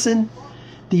Morrison.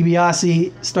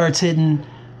 DiBiase starts hitting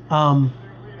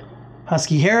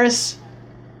Husky Harris.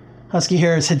 Husky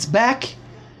Harris hits back.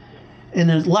 And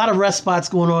there's a lot of rest spots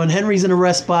going on. Henry's in a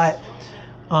rest spot.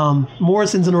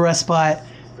 Morrison's in a rest spot.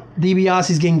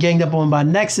 DiBiase's getting ganged up on by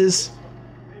Nexus.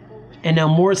 And now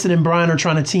Morrison and Bryan are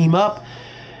trying to team up.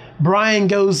 Bryan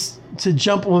goes to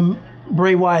jump on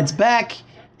Bray Wyatt's back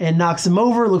and knocks him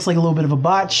over. Looks like a little bit of a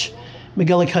botch.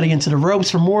 McGillicuddy into the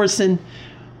ropes for Morrison.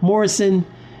 Morrison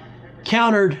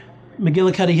countered.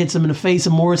 McGillicuddy hits him in the face,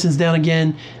 and Morrison's down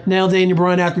again. Now Daniel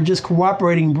Bryan, after just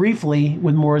cooperating briefly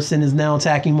with Morrison, is now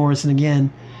attacking Morrison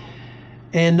again.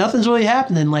 And nothing's really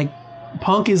happening. Like,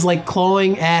 Punk is like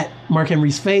clawing at Mark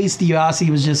Henry's face. DiBiase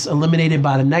was just eliminated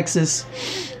by the Nexus.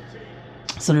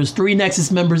 So there's 3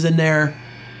 Nexus members in there.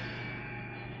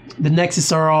 The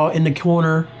Nexus are all in the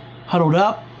corner, huddled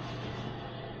up.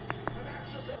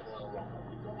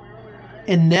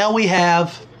 And now we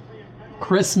have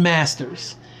Chris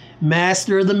Masters,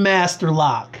 master of the Master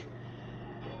Lock.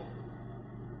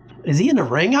 Is he in the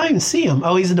ring? I don't even see him.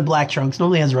 Oh, he's in the black trunks.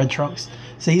 Normally he has red trunks.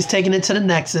 So he's taking it to the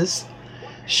Nexus,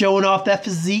 showing off that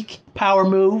physique, power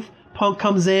move, Punk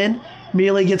comes in,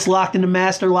 immediately gets locked into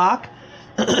Master Lock.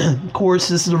 Of course,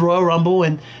 this is the Royal Rumble,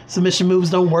 and submission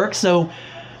moves don't work. So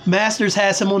Masters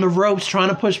has him on the ropes trying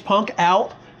to push Punk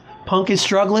out. Punk is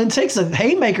struggling, takes a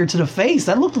haymaker to the face.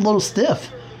 That looked a little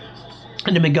stiff.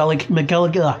 And then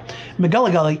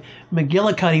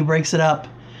McGillicuddy breaks it up.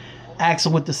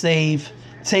 Axel with the save,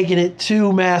 taking it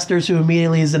to Masters, who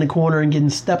immediately is in the corner and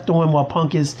getting stepped on while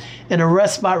Punk is in a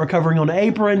rest spot recovering on the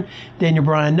apron. Daniel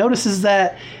Bryan notices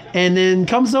that and then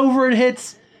comes over and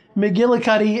hits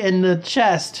McGillicuddy in the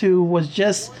chest, who was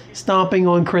just stomping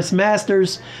on Chris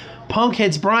Masters. Punk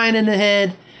hits Bryan in the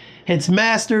head, hits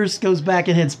Masters, goes back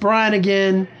and hits Bryan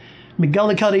again.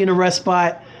 McGillicuddy in a rest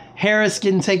spot. Harris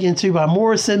getting taken to by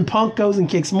Morrison. Punk goes and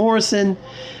kicks Morrison.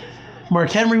 Mark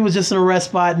Henry was just in a rest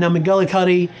spot. Now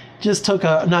McGillicuddy just took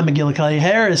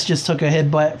Harris just took a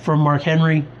headbutt from Mark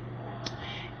Henry.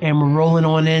 And we're rolling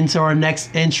on into our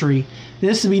next entry.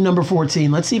 This would be number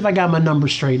 14. Let's see if I got my number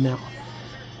straight now.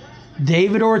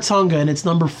 David Ortunga, and it's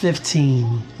number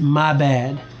 15. My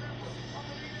bad.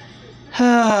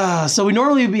 So we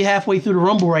normally would be halfway through the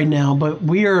Rumble right now, but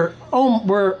we're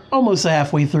almost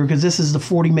halfway through because this is the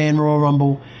 40-man Royal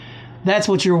Rumble. That's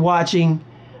what you're watching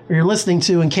or you're listening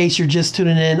to in case you're just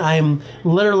tuning in. I am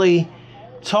literally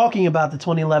talking about the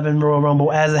 2011 Royal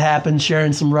Rumble as it happened,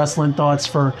 sharing some wrestling thoughts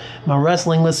for my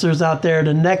wrestling listeners out there.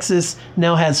 The Nexus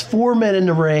now has 4 men in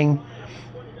the ring.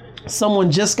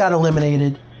 Someone just got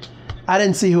eliminated. I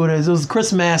didn't see who it is. It was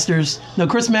Chris Masters. No,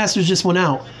 Chris Masters just went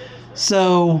out.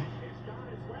 So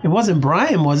it wasn't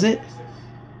Bryan, was it?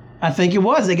 I think it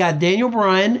was. They got Daniel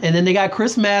Bryan, and then they got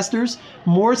Chris Masters.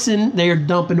 Morrison, they are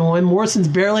dumping on. Morrison's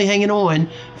barely hanging on.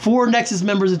 4 Nexus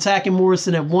members attacking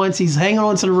Morrison at once. He's hanging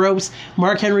on to the ropes.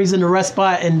 Mark Henry's in the rest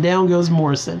spot, and down goes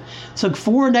Morrison. Took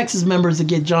 4 Nexus members to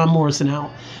get John Morrison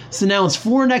out. So now it's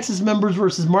 4 Nexus members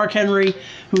versus Mark Henry,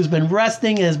 who's been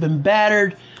resting and has been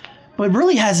battered, but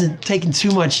really hasn't taken too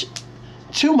much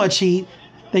heat.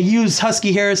 They used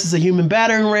Husky Harris as a human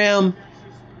battering ram.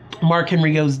 Mark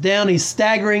Henry goes down. He's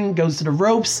staggering, goes to the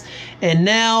ropes. And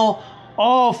now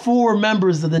all 4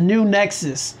 members of the new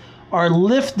Nexus are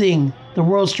lifting the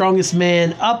world's strongest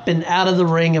man up and out of the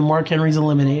ring, and Mark Henry's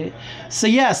eliminated. So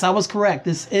yes, I was correct.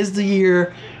 This is the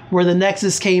year where the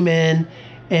Nexus came in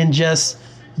and just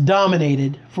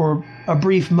dominated for a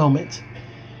brief moment.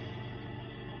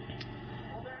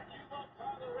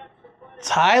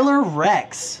 Tyler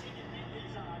Rex.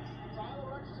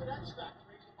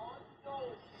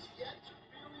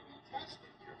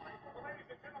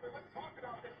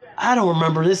 I don't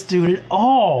remember this dude at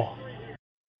all.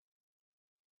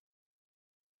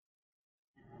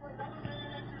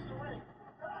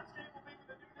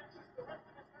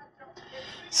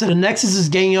 So the Nexus is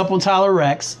ganging up on Tyler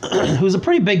Rex, who's a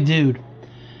pretty big dude.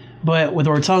 But with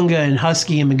Ortunga and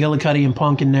Husky and McGillicuddy and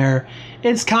Punk in there,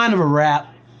 it's kind of a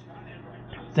wrap.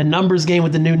 The numbers game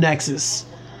with the new Nexus.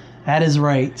 That is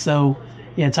right. So,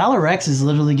 yeah, Tyler Rex is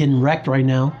literally getting wrecked right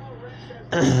now.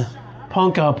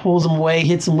 Punk pulls him away,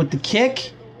 hits him with the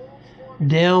kick.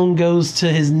 Down goes to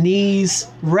his knees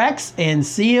Rex, and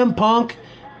CM Punk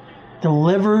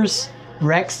delivers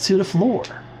Rex to the floor.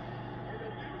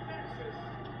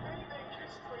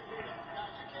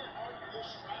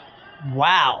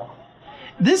 Wow.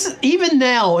 This, even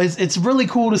now, it's really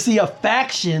cool to see a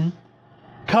faction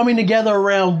coming together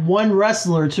around one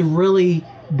wrestler to really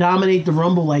dominate the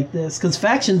Rumble like this, because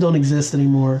factions don't exist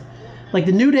anymore. Like,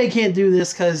 the New Day can't do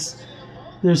this because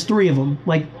there's 3 of them.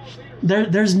 Like,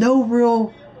 there's no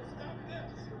real...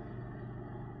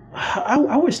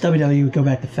 I wish WWE would go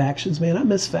back to factions, man. I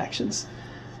miss factions.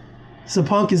 So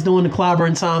Punk is doing the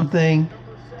clobbering Tom thing,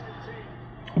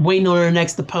 waiting on our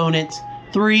next opponent.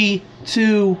 3,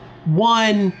 2,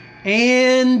 1,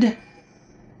 and...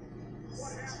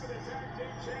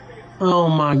 oh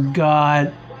my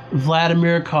God.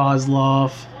 Vladimir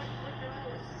Kozlov.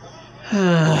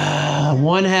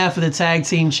 One half of the tag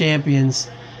team champions.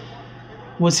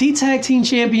 Was he tag team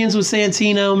champions with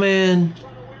Santino, man?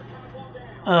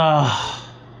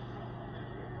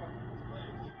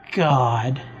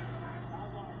 God.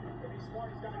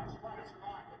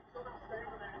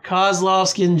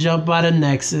 Kozlov's getting jumped by the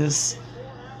Nexus.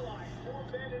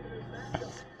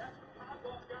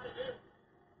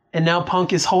 And now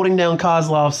Punk is holding down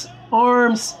Kozlov's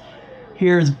arms.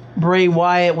 Here's Bray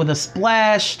Wyatt with a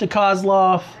splash to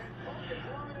Kozlov.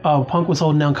 Oh, Punk was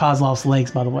holding down Kozlov's legs,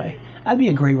 by the way. I'd be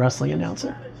a great wrestling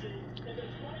announcer.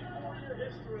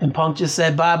 And Punk just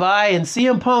said bye-bye, and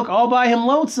CM Punk, all by him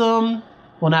lonesome,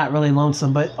 well, not really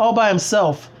lonesome, but all by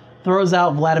himself, throws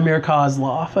out Vladimir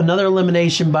Kozlov. Another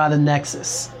elimination by the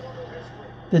Nexus.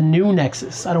 The new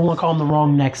Nexus. I don't want to call him the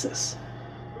wrong Nexus.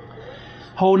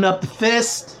 holding up the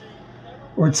fist.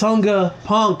 Ortunga,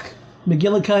 Punk,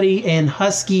 McGillicuddy, and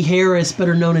Husky Harris,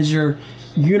 better known as your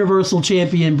Universal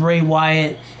Champion Bray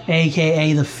Wyatt,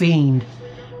 a.k.a. The Fiend,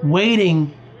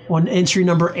 waiting on entry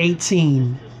number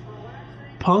 18.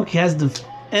 Punk has the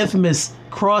infamous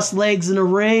cross legs in the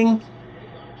ring,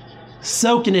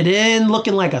 soaking it in,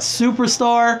 looking like a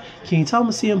superstar. Can you tell I'm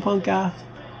a CM Punk guy?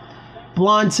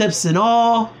 Blonde tips and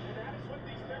all.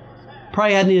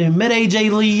 Probably hadn't even met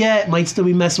AJ Lee yet. Might still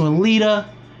be messing with Lita.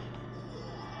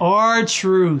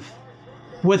 R-Truth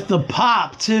with the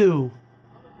pop, too.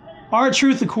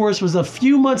 R-Truth, of course, was a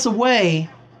few months away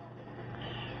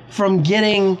from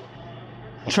turning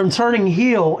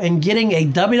heel and getting a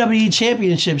WWE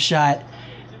Championship shot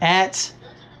at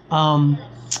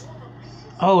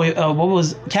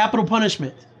Capital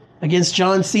Punishment against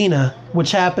John Cena,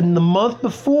 which happened the month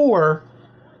before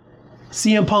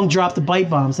CM Punk dropped the bite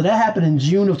bomb. So that happened in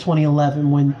June of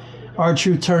 2011 when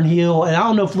R-Truth turned heel. And I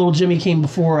don't know if Little Jimmy came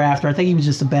before or after. I think he was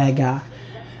just a bad guy.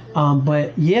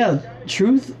 But yeah,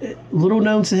 Truth, little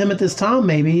known to him at this time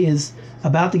maybe, is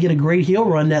about to get a great heel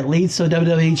run that leads to a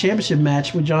WWE Championship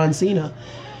match with John Cena.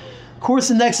 Of course,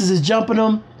 the Nexus is jumping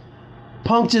him.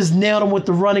 Punk just nailed him with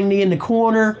the running knee in the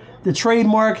corner. The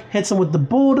trademark hits him with the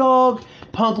Bulldog.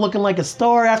 Punk looking like a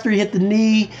star after he hit the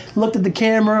knee, looked at the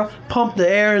camera, pumped the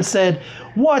air, and said,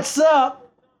 "What's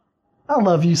up? I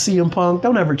love you, CM Punk.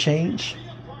 Don't ever change."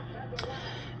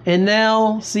 And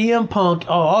now CM Punk,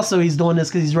 also he's doing this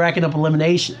because he's racking up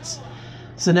eliminations.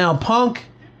 So now Punk,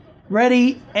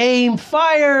 ready, aim,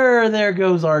 fire. There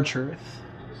goes R-Truth.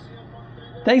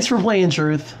 Thanks for playing,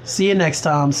 Truth. See you next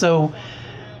time. So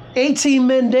 14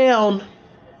 men down,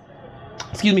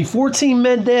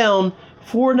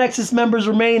 4 Nexus members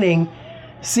remaining.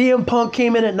 CM Punk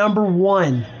came in at number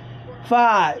 1.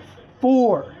 5,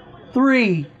 4,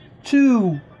 3,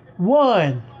 2,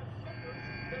 1.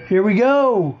 Here we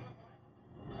go.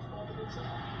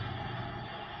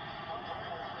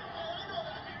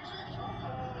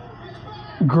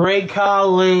 Great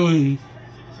Khali.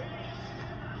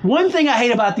 One thing I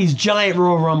hate about these giant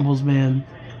Royal Rumbles, man,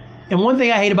 and one thing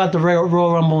I hate about the Royal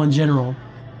Rumble in general,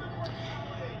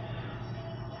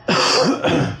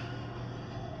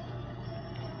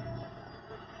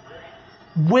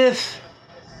 with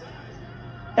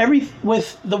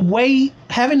the way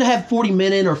having to have 40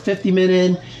 men in or 50 men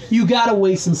in, you gotta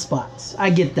waste some spots.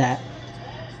 I get that.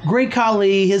 Great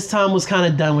Khali, his time was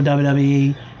kind of done with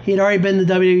WWE. He had already been the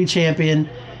WWE champion,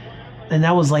 and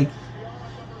that was like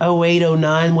 08,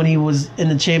 09 when he was in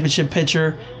the championship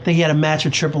picture. I think he had a match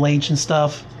with Triple H and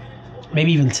stuff,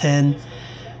 maybe even 10.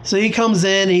 So he comes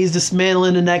in, and he's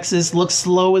dismantling the Nexus, looks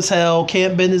slow as hell,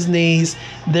 can't bend his knees.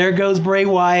 There goes Bray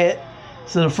Wyatt.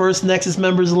 So the first Nexus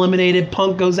member is eliminated.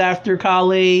 Punk goes after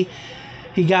Khali.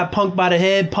 He got Punk by the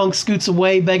head. Punk scoots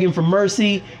away, begging for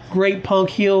mercy. Great Punk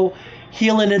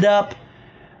healing it up.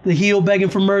 The heel begging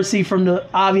for mercy from the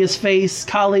obvious face.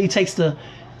 Khali takes the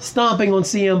stomping on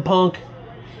CM Punk.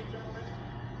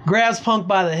 Grabs Punk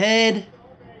by the head.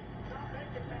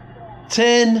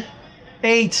 10,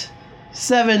 8,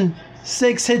 7,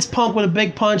 6. Hits Punk with a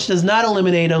big punch. Does not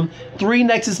eliminate him. 3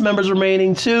 Nexus members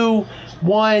remaining. 2,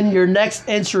 1. Your next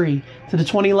entry to the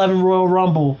 2011 Royal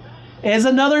Rumble is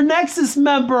another Nexus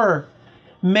member,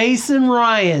 Mason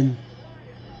Ryan.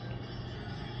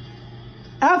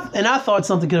 I thought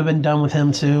something could have been done with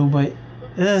him too, but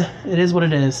it is what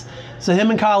it is. So him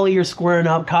and Khali are squaring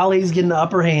up. Khali's getting the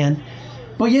upper hand.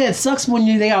 But yeah, it sucks when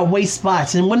they got waste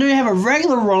spots. And when they have a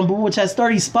regular Rumble, which has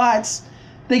 30 spots,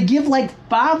 they give like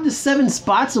 5 to 7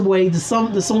 spots away to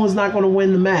someone's not going to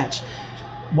win the match.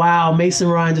 Wow, Mason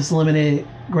Ryan just eliminated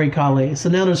Great Khali. So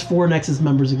now there's 4 Nexus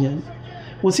members again.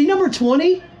 Was he number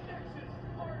 20?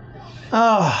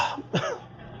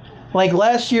 Like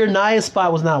last year, Nia's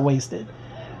spot was not wasted.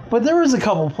 But there was a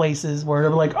couple places where they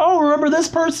were like, oh, remember this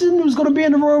person who's going to be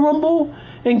in the Royal Rumble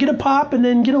and get a pop and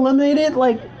then get eliminated?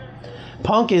 Like,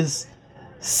 Punk is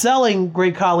selling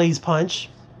Great Khali's punch.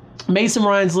 Mason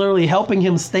Ryan's literally helping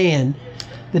him stand.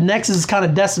 The Nexus is kind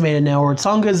of decimated now.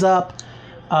 Ortunga's up.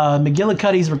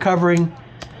 McGillicuddy's recovering.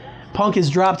 Punk has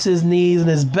dropped to his knees and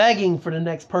is begging for the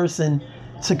next person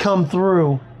to come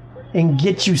through and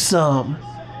get you some.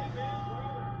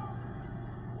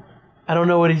 I don't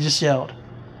know what he just yelled.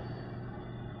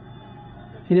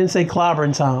 He didn't say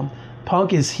clobbering Tom.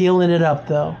 Punk is healing it up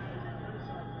though.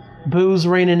 Boo's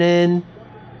raining in.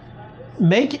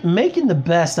 Making the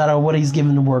best out of what he's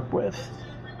given to work with.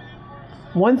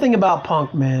 One thing about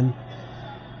Punk, man,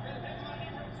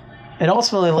 it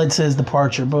ultimately led to his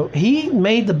departure, but he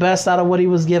made the best out of what he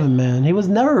was given, man. He was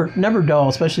never dull,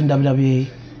 especially in WWE.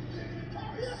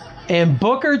 And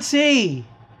Booker T,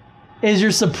 is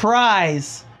your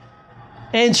surprise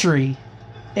entry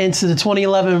into the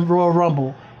 2011 Royal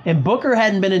Rumble. And Booker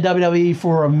hadn't been in WWE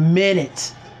for a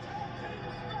minute.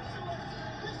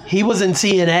 He was in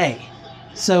TNA.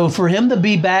 So for him to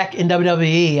be back in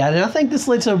WWE, and I think this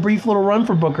led to a brief little run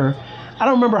for Booker. I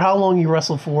don't remember how long he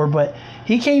wrestled for, but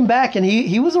he came back and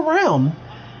he was around.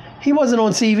 He wasn't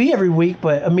on TV every week,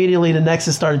 but immediately the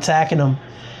Nexus started attacking him.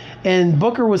 And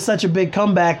Booker was such a big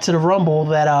comeback to the Rumble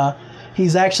that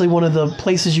he's actually one of the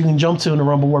places you can jump to in the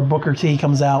Rumble where Booker T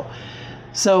comes out.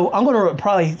 So I'm going to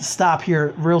probably stop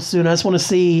here real soon. I just want to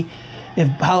see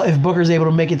if Booker's able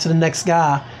to make it to the next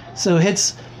guy. So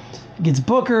gets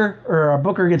Booker, or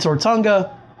Booker gets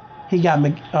Ortunga. He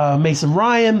got Mason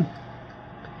Ryan.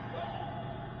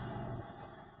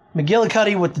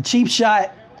 McGillicuddy with the cheap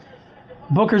shot.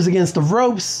 Booker's against the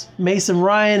ropes. Mason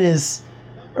Ryan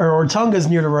Ortunga's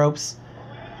near the ropes.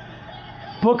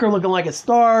 Booker looking like a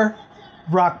star.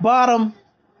 Rock bottom.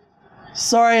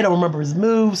 Sorry, I don't remember his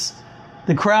moves.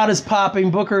 The crowd is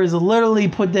popping. Booker has literally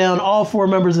put down all 4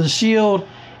 members of the Shield.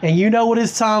 And you know what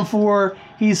it's time for.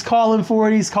 He's calling for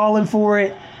it. He's calling for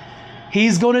it.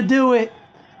 He's going to do it.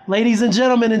 Ladies and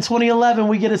gentlemen, in 2011,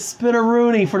 we get a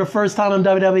Spinneroonie for the first time on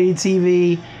WWE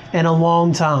TV in a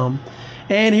long time.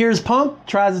 And here's Punk,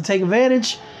 tries to take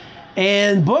advantage.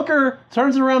 And Booker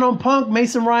turns it around on Punk.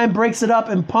 Mason Ryan breaks it up,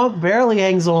 and Punk barely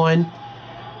hangs on.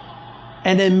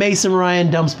 And then Mason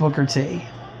Ryan dumps Booker T.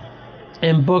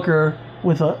 And Booker,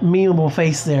 with a memeable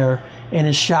face there, and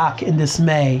his shock and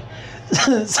dismay.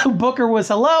 So Booker was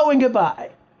hello and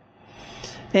goodbye.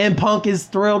 And Punk is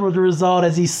thrilled with the result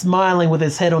as he's smiling with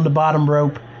his head on the bottom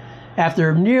rope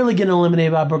after nearly getting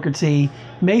eliminated by Booker T.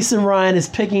 Mason Ryan is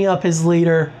picking up his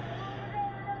leader.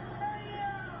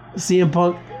 CM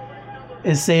Punk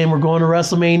is saying we're going to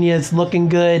WrestleMania. It's looking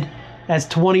good. That's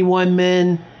 21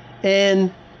 men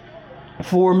and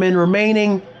 4 men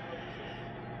remaining.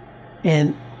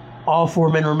 And all 4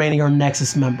 men remaining are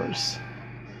Nexus members.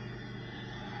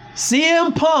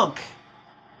 CM Punk.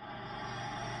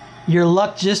 Your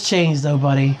luck just changed though,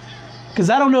 buddy. Because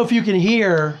I don't know if you can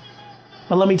hear,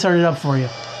 but let me turn it up for you.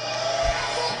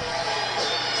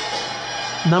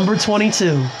 Number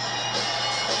 22.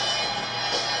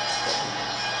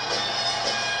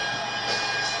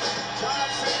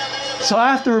 So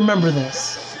I have to remember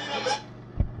this.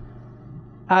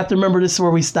 I have to remember this is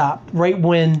where we stopped. Right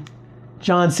when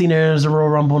John Cena enters the Royal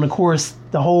Rumble. And of course,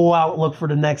 the whole outlook for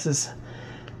the Nexus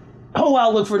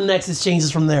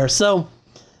changes from there. So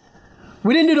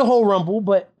we didn't do the whole Rumble,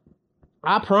 but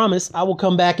I promise I will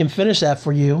come back and finish that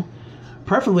for you.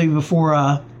 Preferably before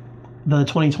the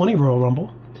 2020 Royal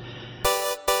Rumble.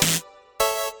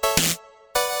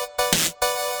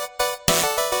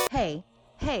 Hey,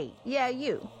 yeah,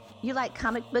 you. You like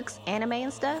comic books, anime,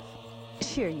 and stuff?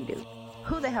 Sure you do.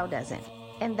 Who the hell doesn't?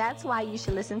 And that's why you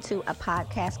should listen to a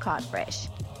podcast called Fresh.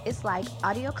 It's like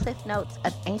audio cliff notes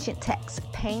of ancient texts,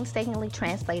 painstakingly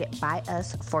translated by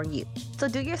us for you. So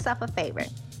do yourself a favor.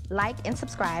 Like and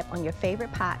subscribe on your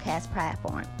favorite podcast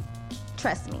platform.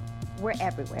 Trust me, we're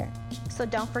everywhere. So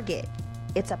don't forget,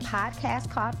 it's a podcast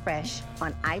called Fresh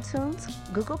on iTunes,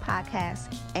 Google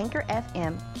Podcasts, Anchor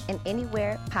FM, and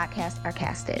anywhere podcasts are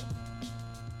casted.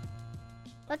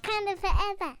 Wakanda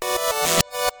forever.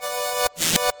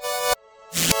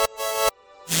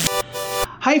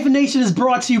 Hyphen Nation is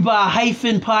brought to you by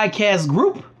Hyphen Podcast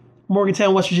Group,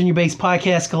 Morgantown, West Virginia-based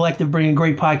podcast collective bringing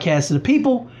great podcasts to the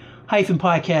people.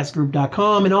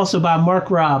 HyphenPodcastGroup.com, and also by Mark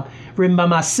Robb, written by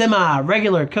my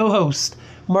semi-regular co-host,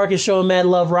 Marcus Show and Mad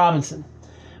Love Robinson.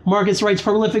 Marcus writes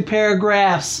prolific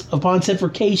paragraphs of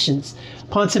pontifications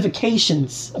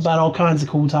about all kinds of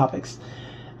cool topics.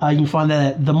 You can find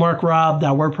that at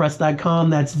themarkrob.wordpress.com.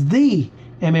 That's the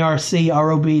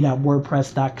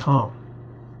marcrob.wordpress.com.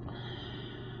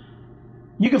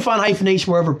 You can find Hyphen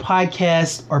Nation wherever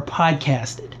podcasts are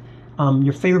podcasted.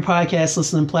 Your favorite podcast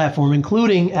listening platform,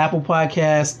 including Apple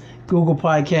Podcasts, Google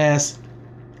Podcasts,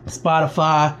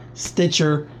 Spotify,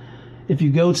 Stitcher. If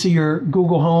you go to your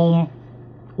Google Home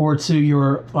or to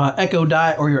your Echo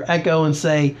Dot or your Echo and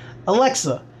say,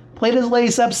 Alexa, play this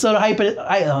latest episode of Hyphen...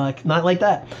 not like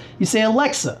that. You say,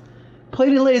 Alexa,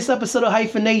 play the latest episode of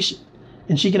Hyphen Nation.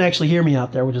 And she can actually hear me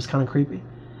out there, which is kind of creepy.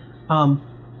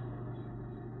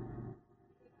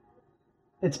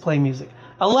 It's playing music.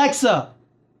 Alexa,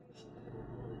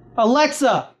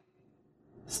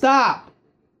 stop.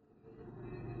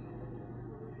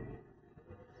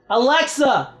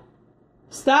 Alexa,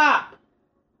 stop.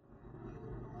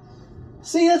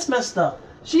 See, that's messed up.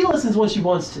 She listens when she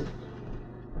wants to.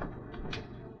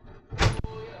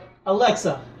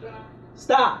 Alexa,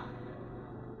 stop.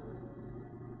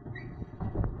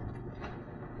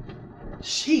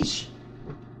 Sheesh.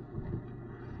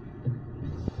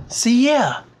 See,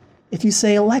 yeah. If you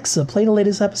say, Alexa, play the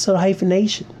latest episode of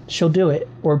Hyphenation, she'll do it.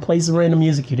 Or plays the random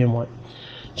music you didn't want.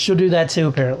 She'll do that too,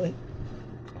 apparently.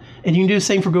 And you can do the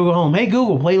same for Google Home. Hey,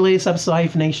 Google, play the latest episode of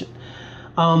Hyphenation.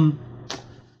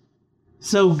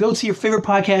 So go to your favorite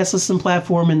podcast listen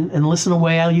platform and listen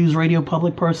away. I use Radio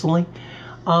Public personally.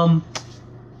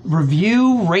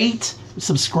 Review, rate,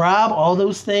 subscribe, all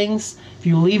those things. If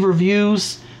you leave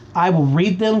reviews, I will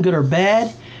read them, good or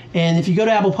bad. And if you go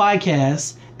to Apple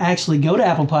Podcasts, actually go to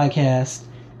Apple Podcasts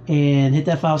and hit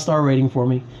that 5-star rating for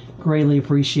me. Greatly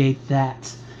appreciate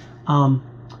that. And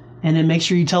then make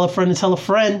sure you tell a friend to tell a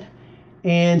friend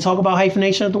and talk about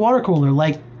Hyphenation at the water cooler.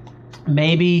 Like,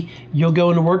 maybe you'll go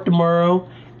into work tomorrow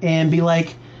and be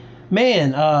like,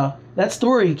 man, that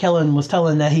story Kellen was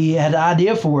telling that he had an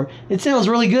idea for, it sounds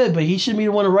really good, but he shouldn't be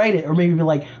the one to write it. Or maybe be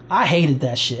like, I hated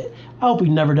that shit. I hope he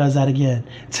never does that again.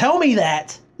 Tell me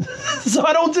that so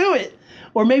I don't do it.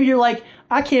 Or maybe you're like,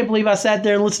 I can't believe I sat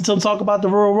there and listened to him talk about the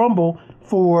Royal Rumble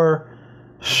for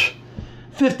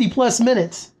 50 plus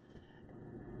minutes.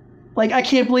 Like, I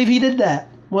can't believe he did that.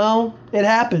 Well, it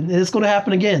happened, and it's going to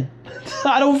happen again.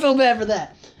 I don't feel bad for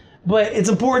that. But it's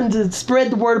important to spread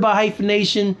the word about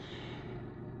Hyphenation.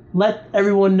 Let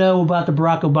everyone know about the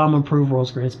Barack Obama Approved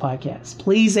World's Greatest Podcast.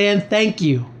 Please and thank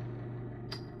you.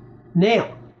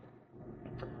 Now,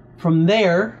 from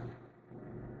there,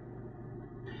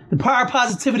 the power of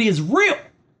positivity is real.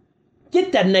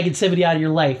 Get that negativity out of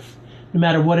your life. No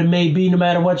matter what it may be, no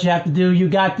matter what you have to do, you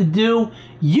got to do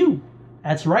you.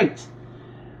 That's right.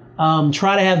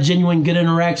 Try to have genuine good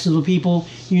interactions with people.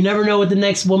 You never know what the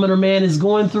next woman or man is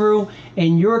going through,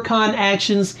 and your kind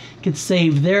actions could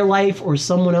save their life or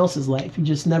someone else's life. You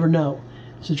just never know.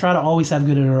 So try to always have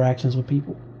good interactions with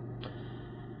people.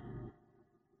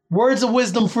 Words of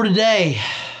wisdom for today.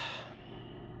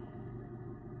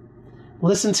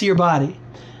 Listen to your body.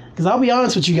 Because I'll be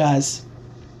honest with you guys,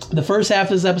 the first half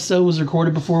of this episode was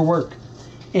recorded before work.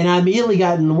 And I immediately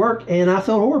got into work and I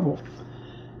felt horrible.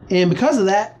 And because of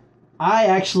that, I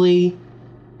actually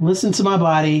listened to my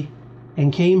body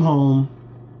and came home,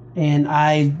 and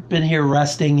I've been here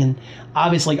resting, and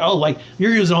obviously, oh, like,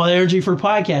 you're using all the energy for the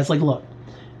podcast. Like, look,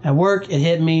 at work, it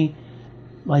hit me,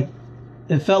 like,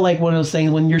 it felt like one of those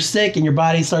things when you're sick and your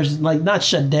body starts, like, not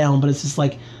shut down, but it's just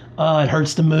like, it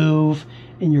hurts to move,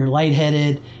 and you're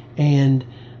lightheaded, and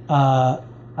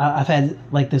I've had,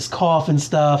 like, this cough and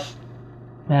stuff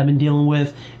that I've been dealing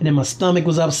with, and then my stomach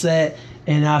was upset,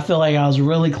 and I felt like I was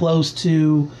really close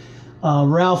to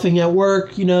Ralphing at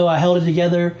work. You know, I held it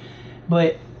together.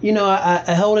 But, you know, I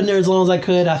held in there as long as I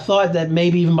could. I thought that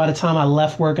maybe even by the time I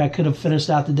left work, I could have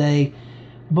finished out the day.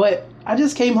 But I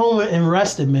just came home and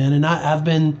rested, man. And I've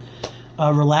been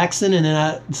relaxing, and then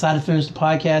I decided to finish the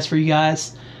podcast for you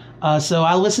guys. So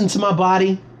I listened to my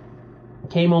body,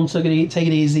 came home, take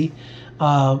it easy.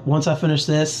 Once I finish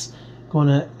this, going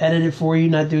to edit it for you,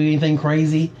 not do anything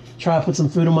crazy. Try to put some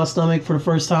food in my stomach for the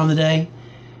first time today,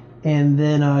 and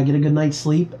then get a good night's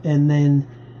sleep, and then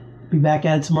be back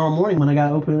at it tomorrow morning when I got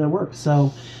to open it at work.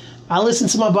 So I listen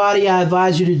to my body. I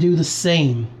advise you to do the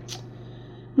same.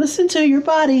 Listen to your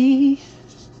body.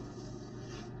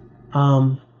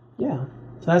 Yeah.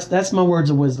 So that's my words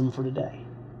of wisdom for today.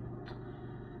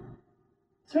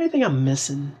 Is there anything I'm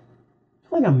missing? I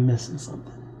feel like I'm missing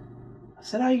something. I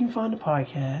said how you can find the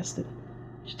podcast. And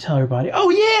you should tell everybody. Oh,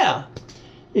 yeah!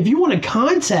 If you want to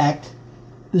contact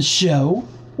the show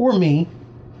or me,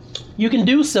 you can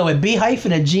do so at b-at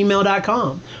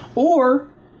gmail.com. Or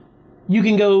you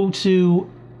can go to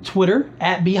Twitter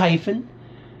at b-,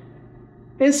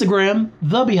 Instagram,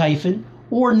 the b-,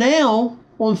 or now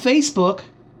on Facebook,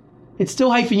 it's still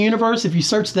 -universe if you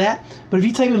search that. But if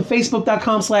you type in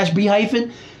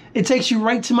facebook.com/b-, it takes you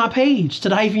right to my page, to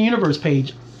the -universe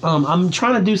page. I'm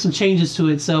trying to do some changes to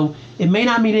it, so it may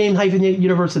not be named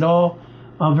 -universe at all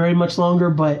very much longer,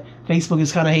 but Facebook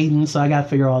is kind of hating, so I got to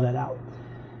figure all that out.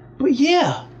 But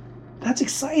yeah, that's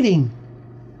exciting.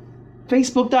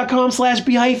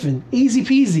 Facebook.com/b-, easy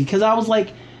peasy, because I was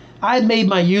like, I had made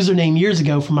my username years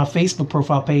ago for my Facebook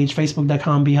profile page,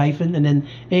 facebook.com/b-, and then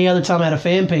any other time I had a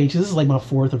fan page. This is like my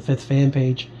 4th or 5th fan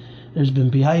page. There's been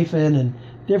b- and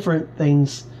different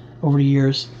things over the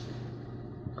years.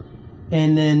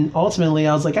 And then ultimately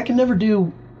I was like, I can never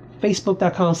do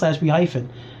facebook.com/b-.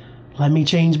 Let me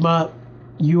change my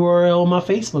URL on my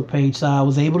Facebook page. So I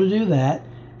was able to do that.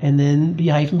 And then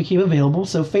b- became available.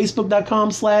 So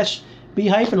facebook.com/b-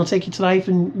 will take you to the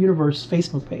 -universe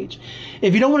Facebook page.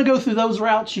 If you don't want to go through those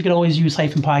routes, you can always use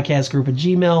 -podcast group at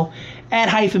Gmail, at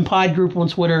 -pod group on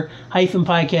Twitter,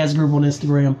 -podcast group on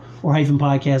Instagram, or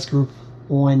 -podcast group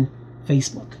on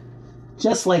Facebook.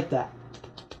 Just like that.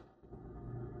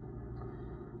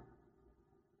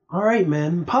 All right,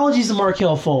 man. Apologies to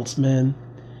Markelle Fultz, man.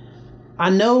 I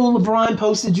know LeBron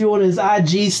posted you on his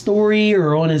IG story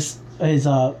or on his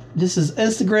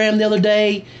Instagram the other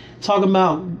day talking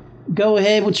about go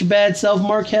ahead with your bad self,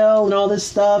 Markelle, and all this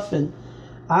stuff. And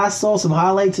I saw some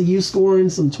highlights of you scoring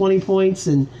some 20 points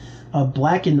in a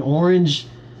black and orange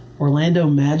Orlando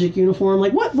Magic uniform.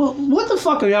 Like, what the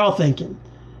fuck are y'all thinking?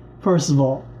 First of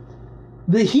all,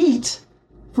 the Heat,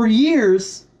 for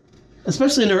years,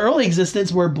 especially in their early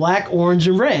existence, were black, orange,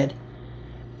 and red.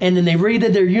 And then they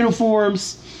redid their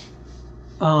uniforms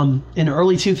in the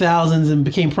early 2000s and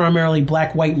became primarily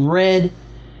black, white, and red.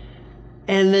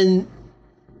 And then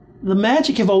the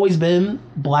Magic have always been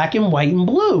black and white and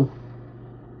blue.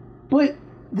 But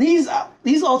these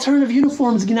alternative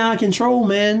uniforms get out of control,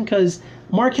 man, because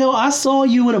Markelle, I saw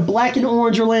you in a black and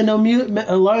orange Orlando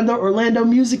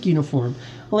Music uniform,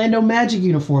 Orlando Magic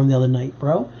uniform the other night,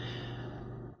 bro.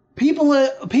 People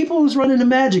who's running the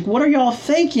Magic, what are y'all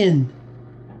thinking?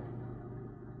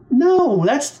 No,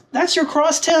 that's your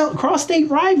cross-state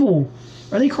rival.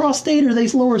 Are they cross-state or are they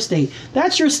lower state?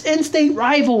 That's your in-state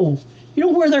rival. You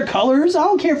don't wear their colors. I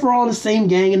don't care if we're all in the same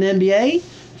gang in the NBA.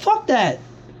 Fuck that.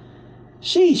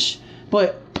 Sheesh.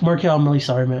 But, Markelle, I'm really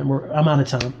sorry, man. I'm out of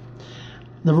time.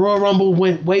 The Royal Rumble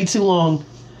went way too long,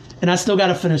 and I still got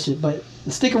to finish it. But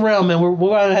stick around, man. We're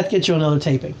going to have to get you another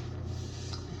taping.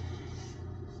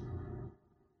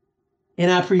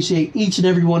 And I appreciate each and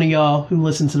every one of y'all who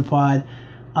listen to the pod.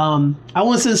 I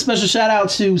want to send a special shout out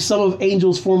to some of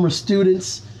Angel's former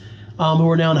students who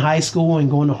are now in high school and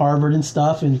going to Harvard and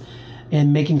stuff and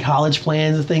making college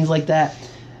plans and things like that.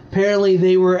 Apparently,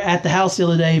 they were at the house the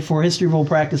other day for history roll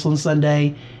practice on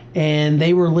Sunday, and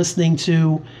they were listening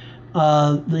to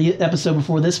the episode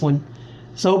before this one.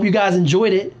 So I hope you guys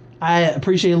enjoyed it. I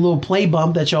appreciate a little play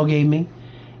bump that y'all gave me,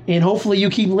 and hopefully you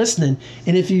keep listening.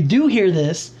 And if you do hear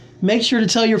this, make sure to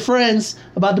tell your friends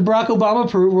about the Barack Obama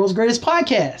approved World's Greatest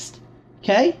Podcast.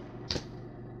 Okay?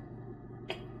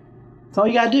 That's all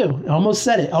you gotta do. I almost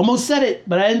said it,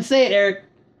 but I didn't say it, Eric.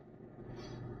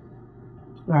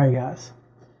 All right, guys.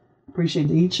 Appreciate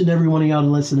each and every one of y'all to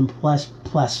listen and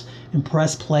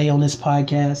press play on this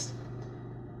podcast.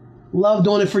 Love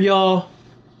doing it for y'all.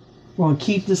 We're going to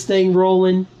keep this thing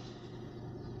rolling.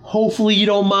 Hopefully you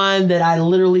don't mind that I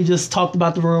literally just talked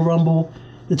about the Royal Rumble,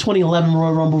 the 2011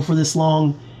 Royal Rumble for this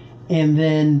long, and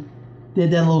then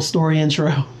did that little story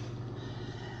intro.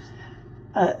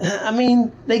 I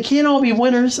mean, they can't all be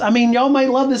winners. I mean, y'all might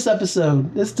love this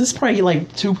episode. This probably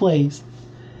like 2 plays.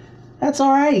 That's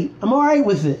all right. I'm all right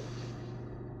with it.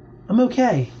 I'm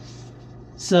okay.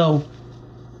 So,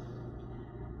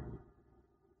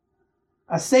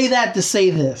 I say that to say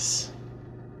this.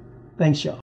 Thanks,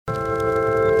 y'all.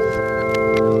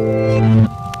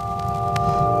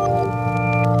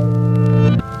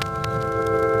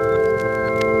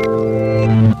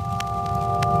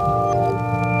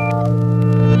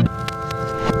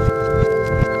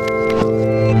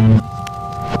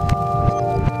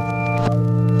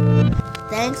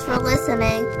 Thanks for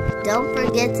listening. Don't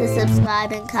forget to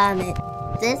subscribe and comment.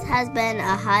 This has been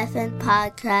a Hyphen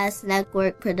Podcast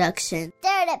Network production.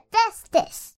 They're the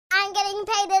bestest. I'm getting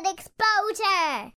paid at exposure.